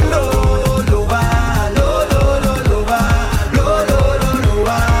going low, lower, low, low, low, lower, low, low, low,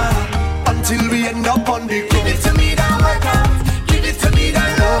 lower, until we end up on the. Give it to me, that workout. Give it to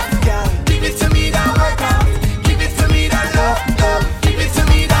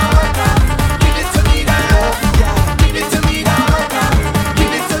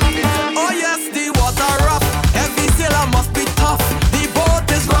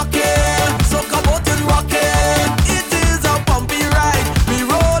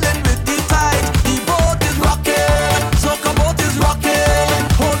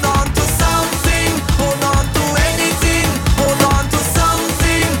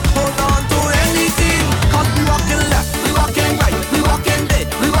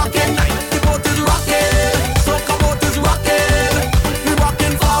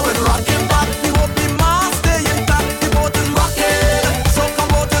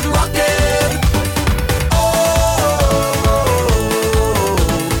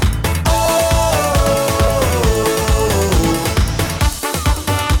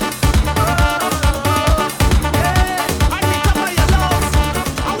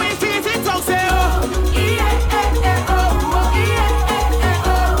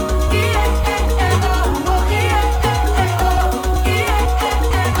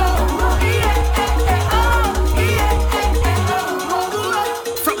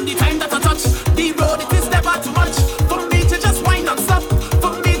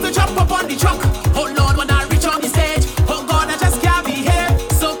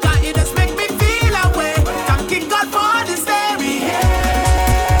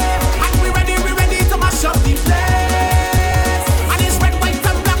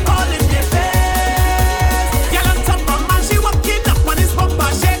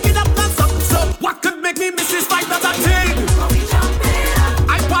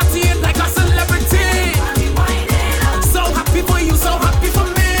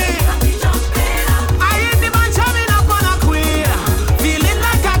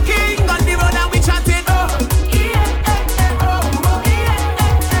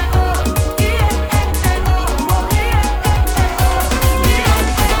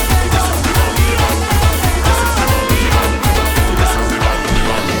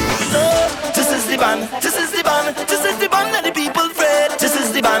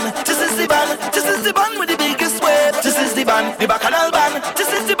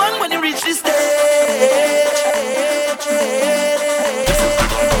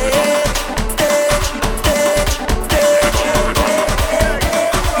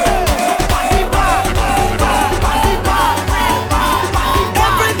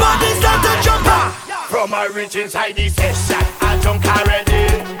From I reach inside the session, I drunk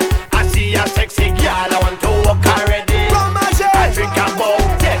already. I see a sexy girl, I want to walk already. Ramajay. I drink about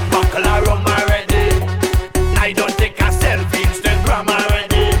 10 buckle of rum already. I don't take a selfie, Instagram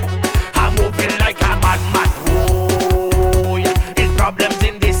already. I'm moving like a madman. Whoa, yeah. It's problems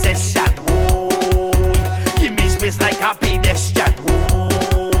in this session. Whoa, give me space like a pedestrian.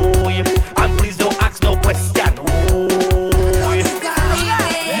 Whoa, yeah. And please don't ask no question. Whoa, yeah.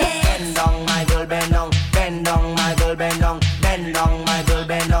 Bend down, my girl, bend down. Bend down, my girl, bend down. Bend down, my girl,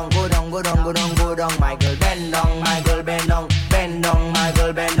 bend down. Go down, go down, go down, go down, my girl, bend down, my girl, bend down. Bend down, my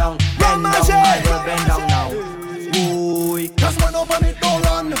girl, bend down. Bend down, my girl, bend down now. Ooh, just run up on it, don't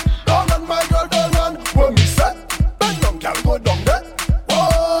run, my girl, don't run. When me set, bend down, girl, go down there.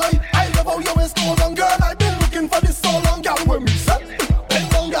 Boy, I love how you waist go down, girl. I've been looking for this so long, girl. When me set, bend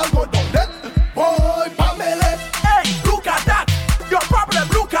down, girl, go down there. Boy, Pamela, Hey, look at that. Your problem,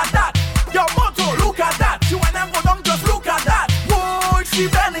 look at that. Your motto, look at that. You and them go down, just look at that. Whoa, she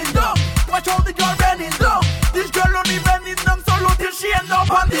bending down. Watch how the girl bending down. This girl only bending down so low till she end up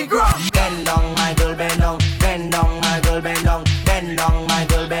on the ground. Bend down, my girl, bend down. Bend down, my girl, bend down. Bend down, my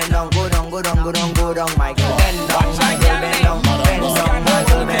girl, bend down. Go down, go down, go down, go down, my girl. Bend down, my girl, bend down. Bend down, my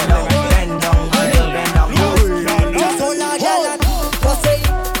girl, bend down. Bend down, my girl, bend down. Just all I got. Fosse,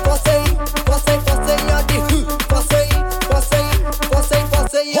 you're the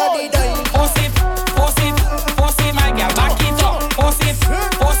Fosse, you're the die. Force it, my girl, back it up. Force it,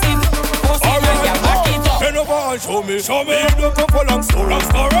 my girl, back it up. Bend over and show me. You don't come for long story.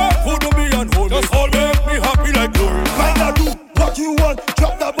 Who do me and hold me? Just hold me, make me happy like glory. kinda do what you want.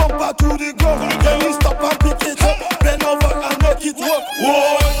 Drop the bumper to the ground. Then you stop and pick it up. Bend over and make it work.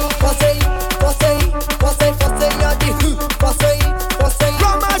 Whoa. Fosse, you're the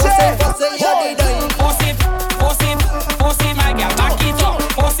Fosse, you're the die. Force it, my girl, back it up.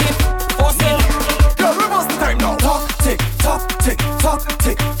 Force it. Girl, reverse the time now. Talk, tick, tock, tick, tock,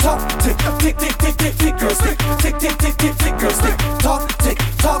 tick, tock, tick, tick, tick, tick, tick, tick, girl, stick, tick, tick, tick, tick, tick, girl, stick, talk, tick,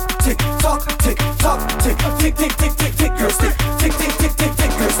 tock, tick, tock, tick, tock, tick, tick, tick, tick, tick, tick, girl, stick, tick, tick, tick, tick,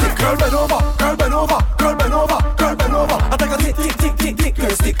 tick, girl, stick. Girl, bend over, girl, bend over, girl, bend over, girl, bend over. I take a tick, tick, tick, tick, tick,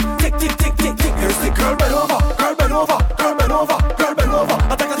 girl, stick, tick, tick, tick, tick, tick, girl, stick. Girl, bend over, girl, bend over, girl, bend over, girl, bend over.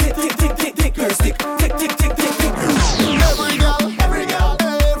 I take a tick, tick, tick, tick, tick, girl, stick, tick, tick, tick, tick, tick, girl. Every girl, every girl,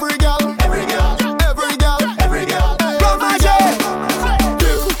 every girl, every girl, every girl, every girl. Ramajay,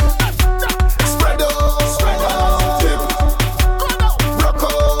 dip, spread out, dip, rock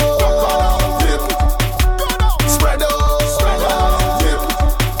out, dip, spread out, dip,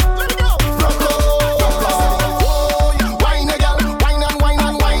 rock out. Wine a gal, wine and wine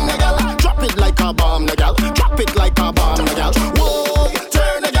and wine a gal. Drop it like a bomb, a gal. Drop it like a bomb, a gal. Whoa,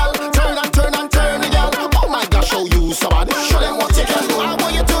 turn a gal, turn and turn and turn a gal. Oh my gosh, show you somebody. Show them what you can do. I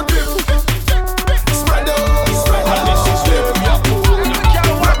want you to dip, spread out, dip,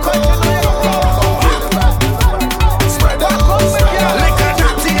 rock out, dip, spread out. Like a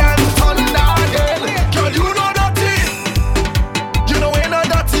dirty and thunder, girl. Girl, you know dirty. You know we're not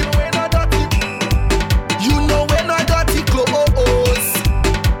dirty. You know we're not dirty clothes.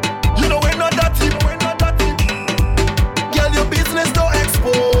 You know we're not dirty. Girl, your business don't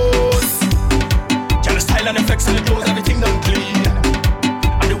expose. Girl, the style and the flex and the clothes, everything done clean.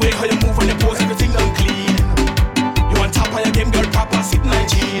 And the way how you move and the pose, everything done clean. You on top of your game, girl, proper sit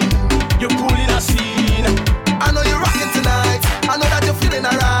 19. You cool in a scene. I know you're rocking tonight. I know that you're feeling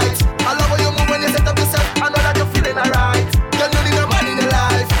alright. I love how you move when you set up yourself. I know that you're feeling alright. Girl, you need a man in your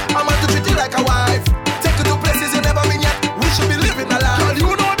life. I'm going to treat you like a wife. Take you to places you've never been yet. We should be living a life. Girl, you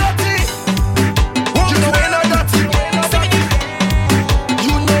know dirty. You know we're not dirty.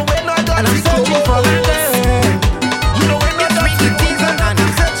 You know we're not dirty. And I'm searching for you. You know we're not dirty. And I'm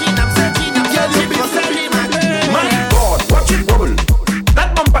searching. Girl, you be selling my God, watch it bubble.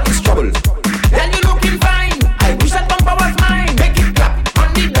 That bumper is trouble. Girl, you looking fine. I wish that bumper was mine. Make it clap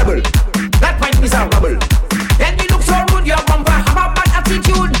on the double. That point is a rubble. Girl, you look so rude. Your bumper have a bad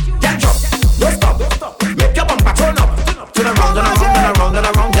attitude. Get drop, don't stop. Make your bumper turn up. Turn around, turn around, turn around, turn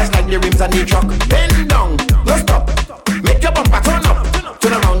around. Just like the rims and the truck. Bend down, don't stop. Make your bumper turn up.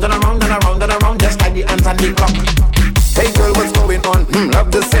 Turn around, turn around, turn around, turn around. Just like the ants and the clock. Hey girl, what's going on?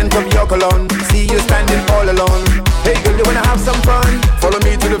 Love the scent of your cologne. See you standing all alone. Hey girl, you wanna have some fun? Follow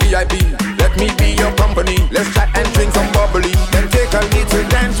me to the VIP. Let me be your company. Let's chat and drink some bubbly. Then take a little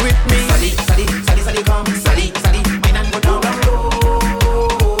dance with me. Sally, come. Sally, wine and go down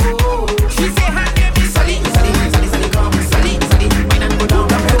low. She say her name is Sally, come. Sally, wine and go down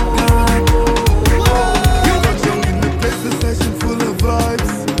low. The place is session full of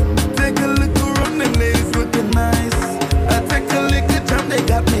vibes. Take a look around, them ladies looking nice. I take a lick of jam, they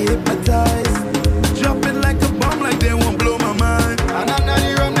got me hypnotized. Drop it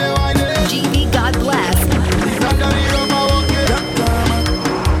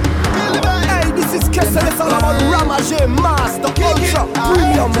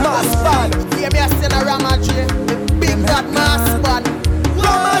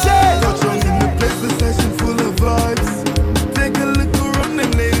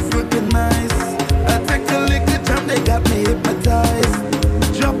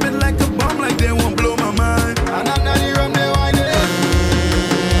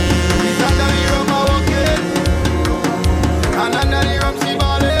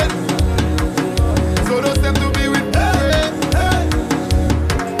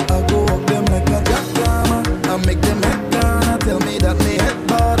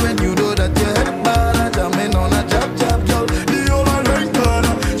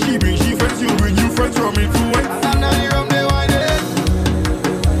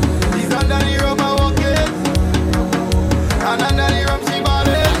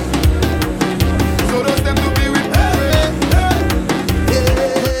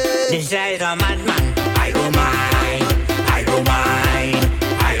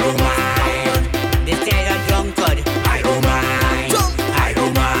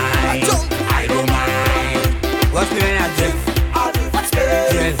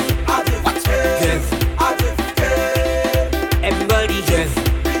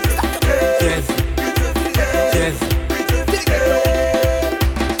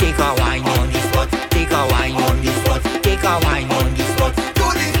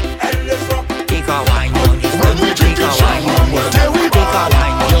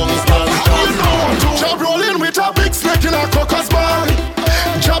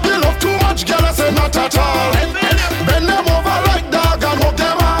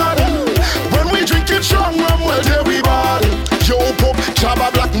Stab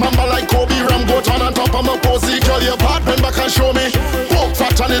a black mamba like Kobe. Ram goat on top of my posy. Girl, your part bend back and show me. Walk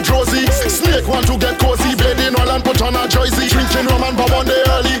fat and it rosy. Snake want to get cozy. Bathing all and put on a jersey. Drinking rum and bob on the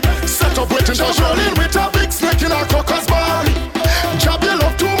early. Set up waiting to rolling with a big snake in a cocker's ball. Jab you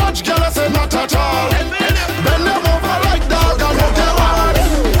love too much, girl, I say not at all. Bend them over like dog and walk them hard.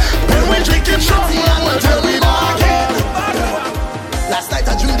 When we drinking shot, well, tell me now again. Last night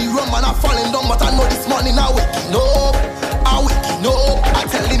I drink the rum and I falling down, but I know this morning I waking up. I waking up, I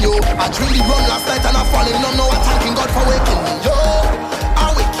telling you. I drink the rum last night and I falling down, now I thanking God for waking me up.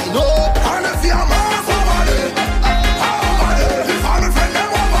 I waking up, and if you're mad over there, over there. If I'm a friend,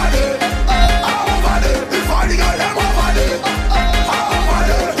 them over there, over there. If I the girl, them over there, over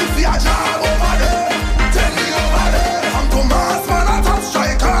there. If you're job over there, tell me over there. I'm to mass, man, I top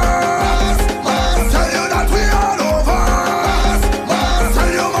strikers. Tell you that we all over.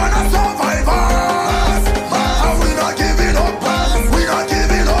 Tell you man, I survivors. And we not giving up. We not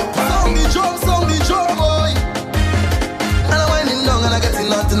giving up. Sound the drum, boy. And I'm winding down and I'm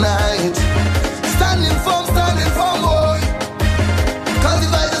getting on tonight. Standing firm, boy. Cause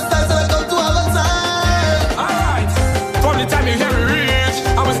if I just start, I come to have a time. Alright, from the time you hear me reach,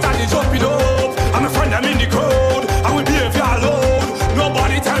 I will start to jump it up. I'm a friend, I'm in the crowd. I will be if you're alone.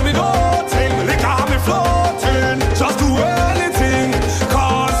 Nobody tell me nothing. Liquor have me floating. Just do anything.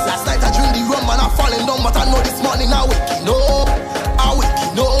 Cause last night I drink the rum and I falling down, but I know this morning I waking up. I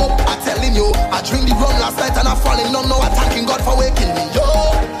waking up. I telling you, I drink the rum last night and I falling down, now I thanking God for waking me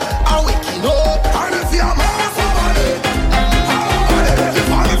up. I waking up. And if you're mad over there, over there. If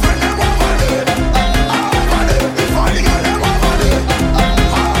I'm a friend, them over there, over there. If I the girl, them over there,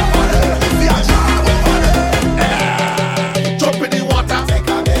 over there. If you're job over there, Jump in the water,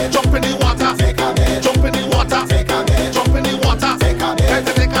 jump in the water, jump in the water, jump in the water. Had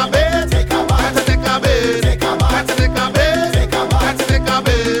to take a bit, had to take a bit, had to take a bit, had to take a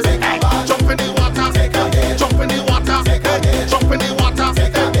bit. Jump in the water, jump in the water, jump in the water,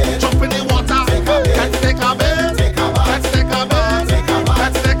 jump in the water. Had to take a bit, had to take a bit,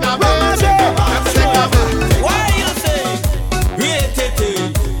 had to take a bit, had to take a bit. Why you say?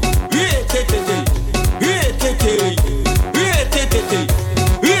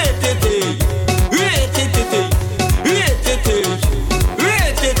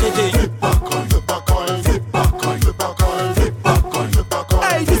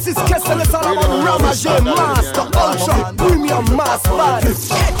 Hey, this is Kessel, it's all about Ramajay, Master, Ultra, Premium Mass Band.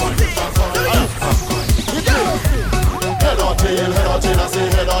 Head or tail, I say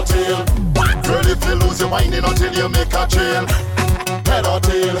head or tail. Girl, if you lose your winding until you make a trail. Head or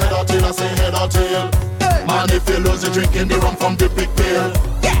tail, I say head or tail. Man, if you lose, you drinking the rum from the big pail.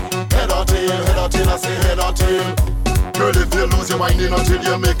 Head or tail, I say head or tail. Girl, if you lose your winding until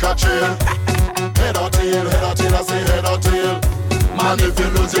you make a trail. Head or tail, I say head or tail. Man, if you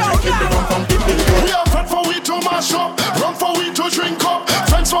lose, you drinking the rum from the big pail. We are fed for we to mash up, rum for we to drink up,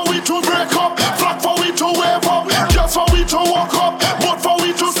 friends for we to break up, flock for we to wave up, girls for we to walk up, boat for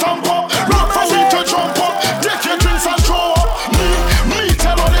we to stamp up, rock for we to jump up, take your drinks and throw up. Me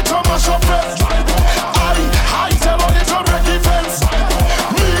tell all the to mash up fest. I tell all the to break the fence.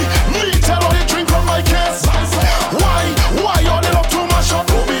 Me tell all the drink on my case. Why all they love to mash up?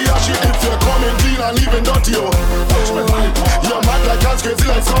 Don't be ashy if you're coming clean and leaving dirty. You're mad like cats, crazy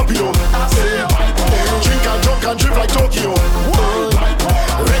like Scorpio. Drink and drunk and drip like Tokyo.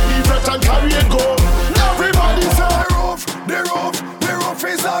 Ready, vet and carry it go. Everybody say the roof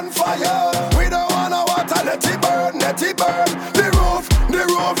is on fire. We don't wanna water, let it burn. The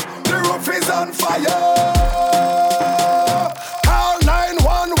roof is on fire. Call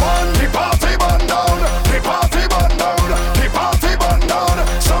 911. The party burn down. The party burn down. The party burn down.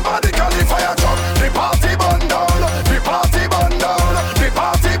 Somebody call the fire truck. The party burn down. The party burn down. The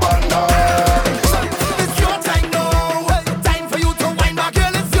party burn down. It's your time now. Time for you to wind back,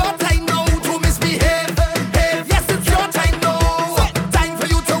 girl. It's your time now to misbehave. Yes, it's your time now. Time for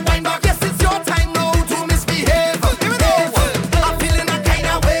you to wind back. Yes, it's your time now to misbehave. I'm feeling a kind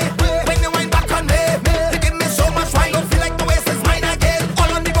of way when you wind back on me.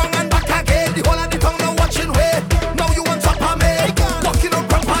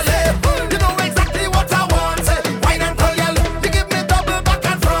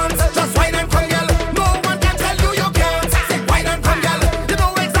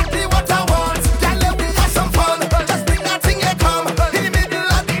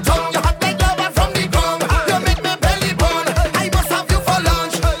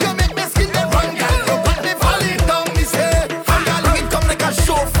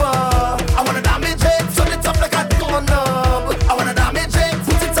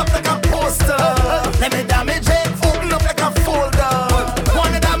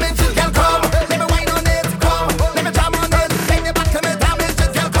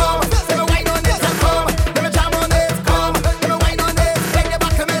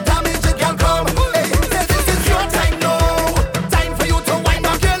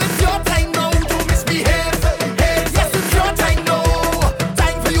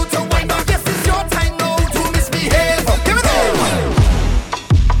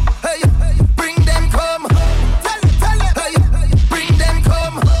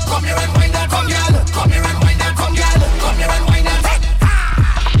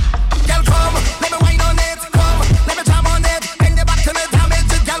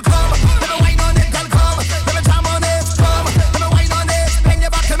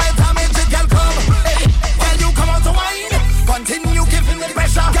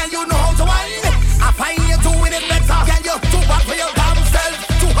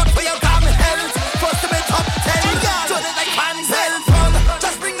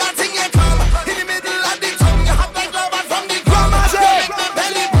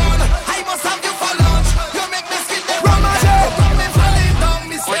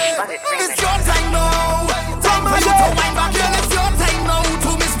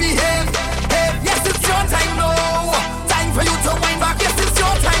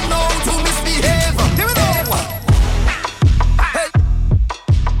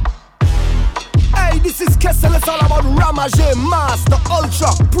 mass, the ultra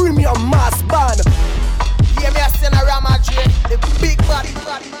premium mass band.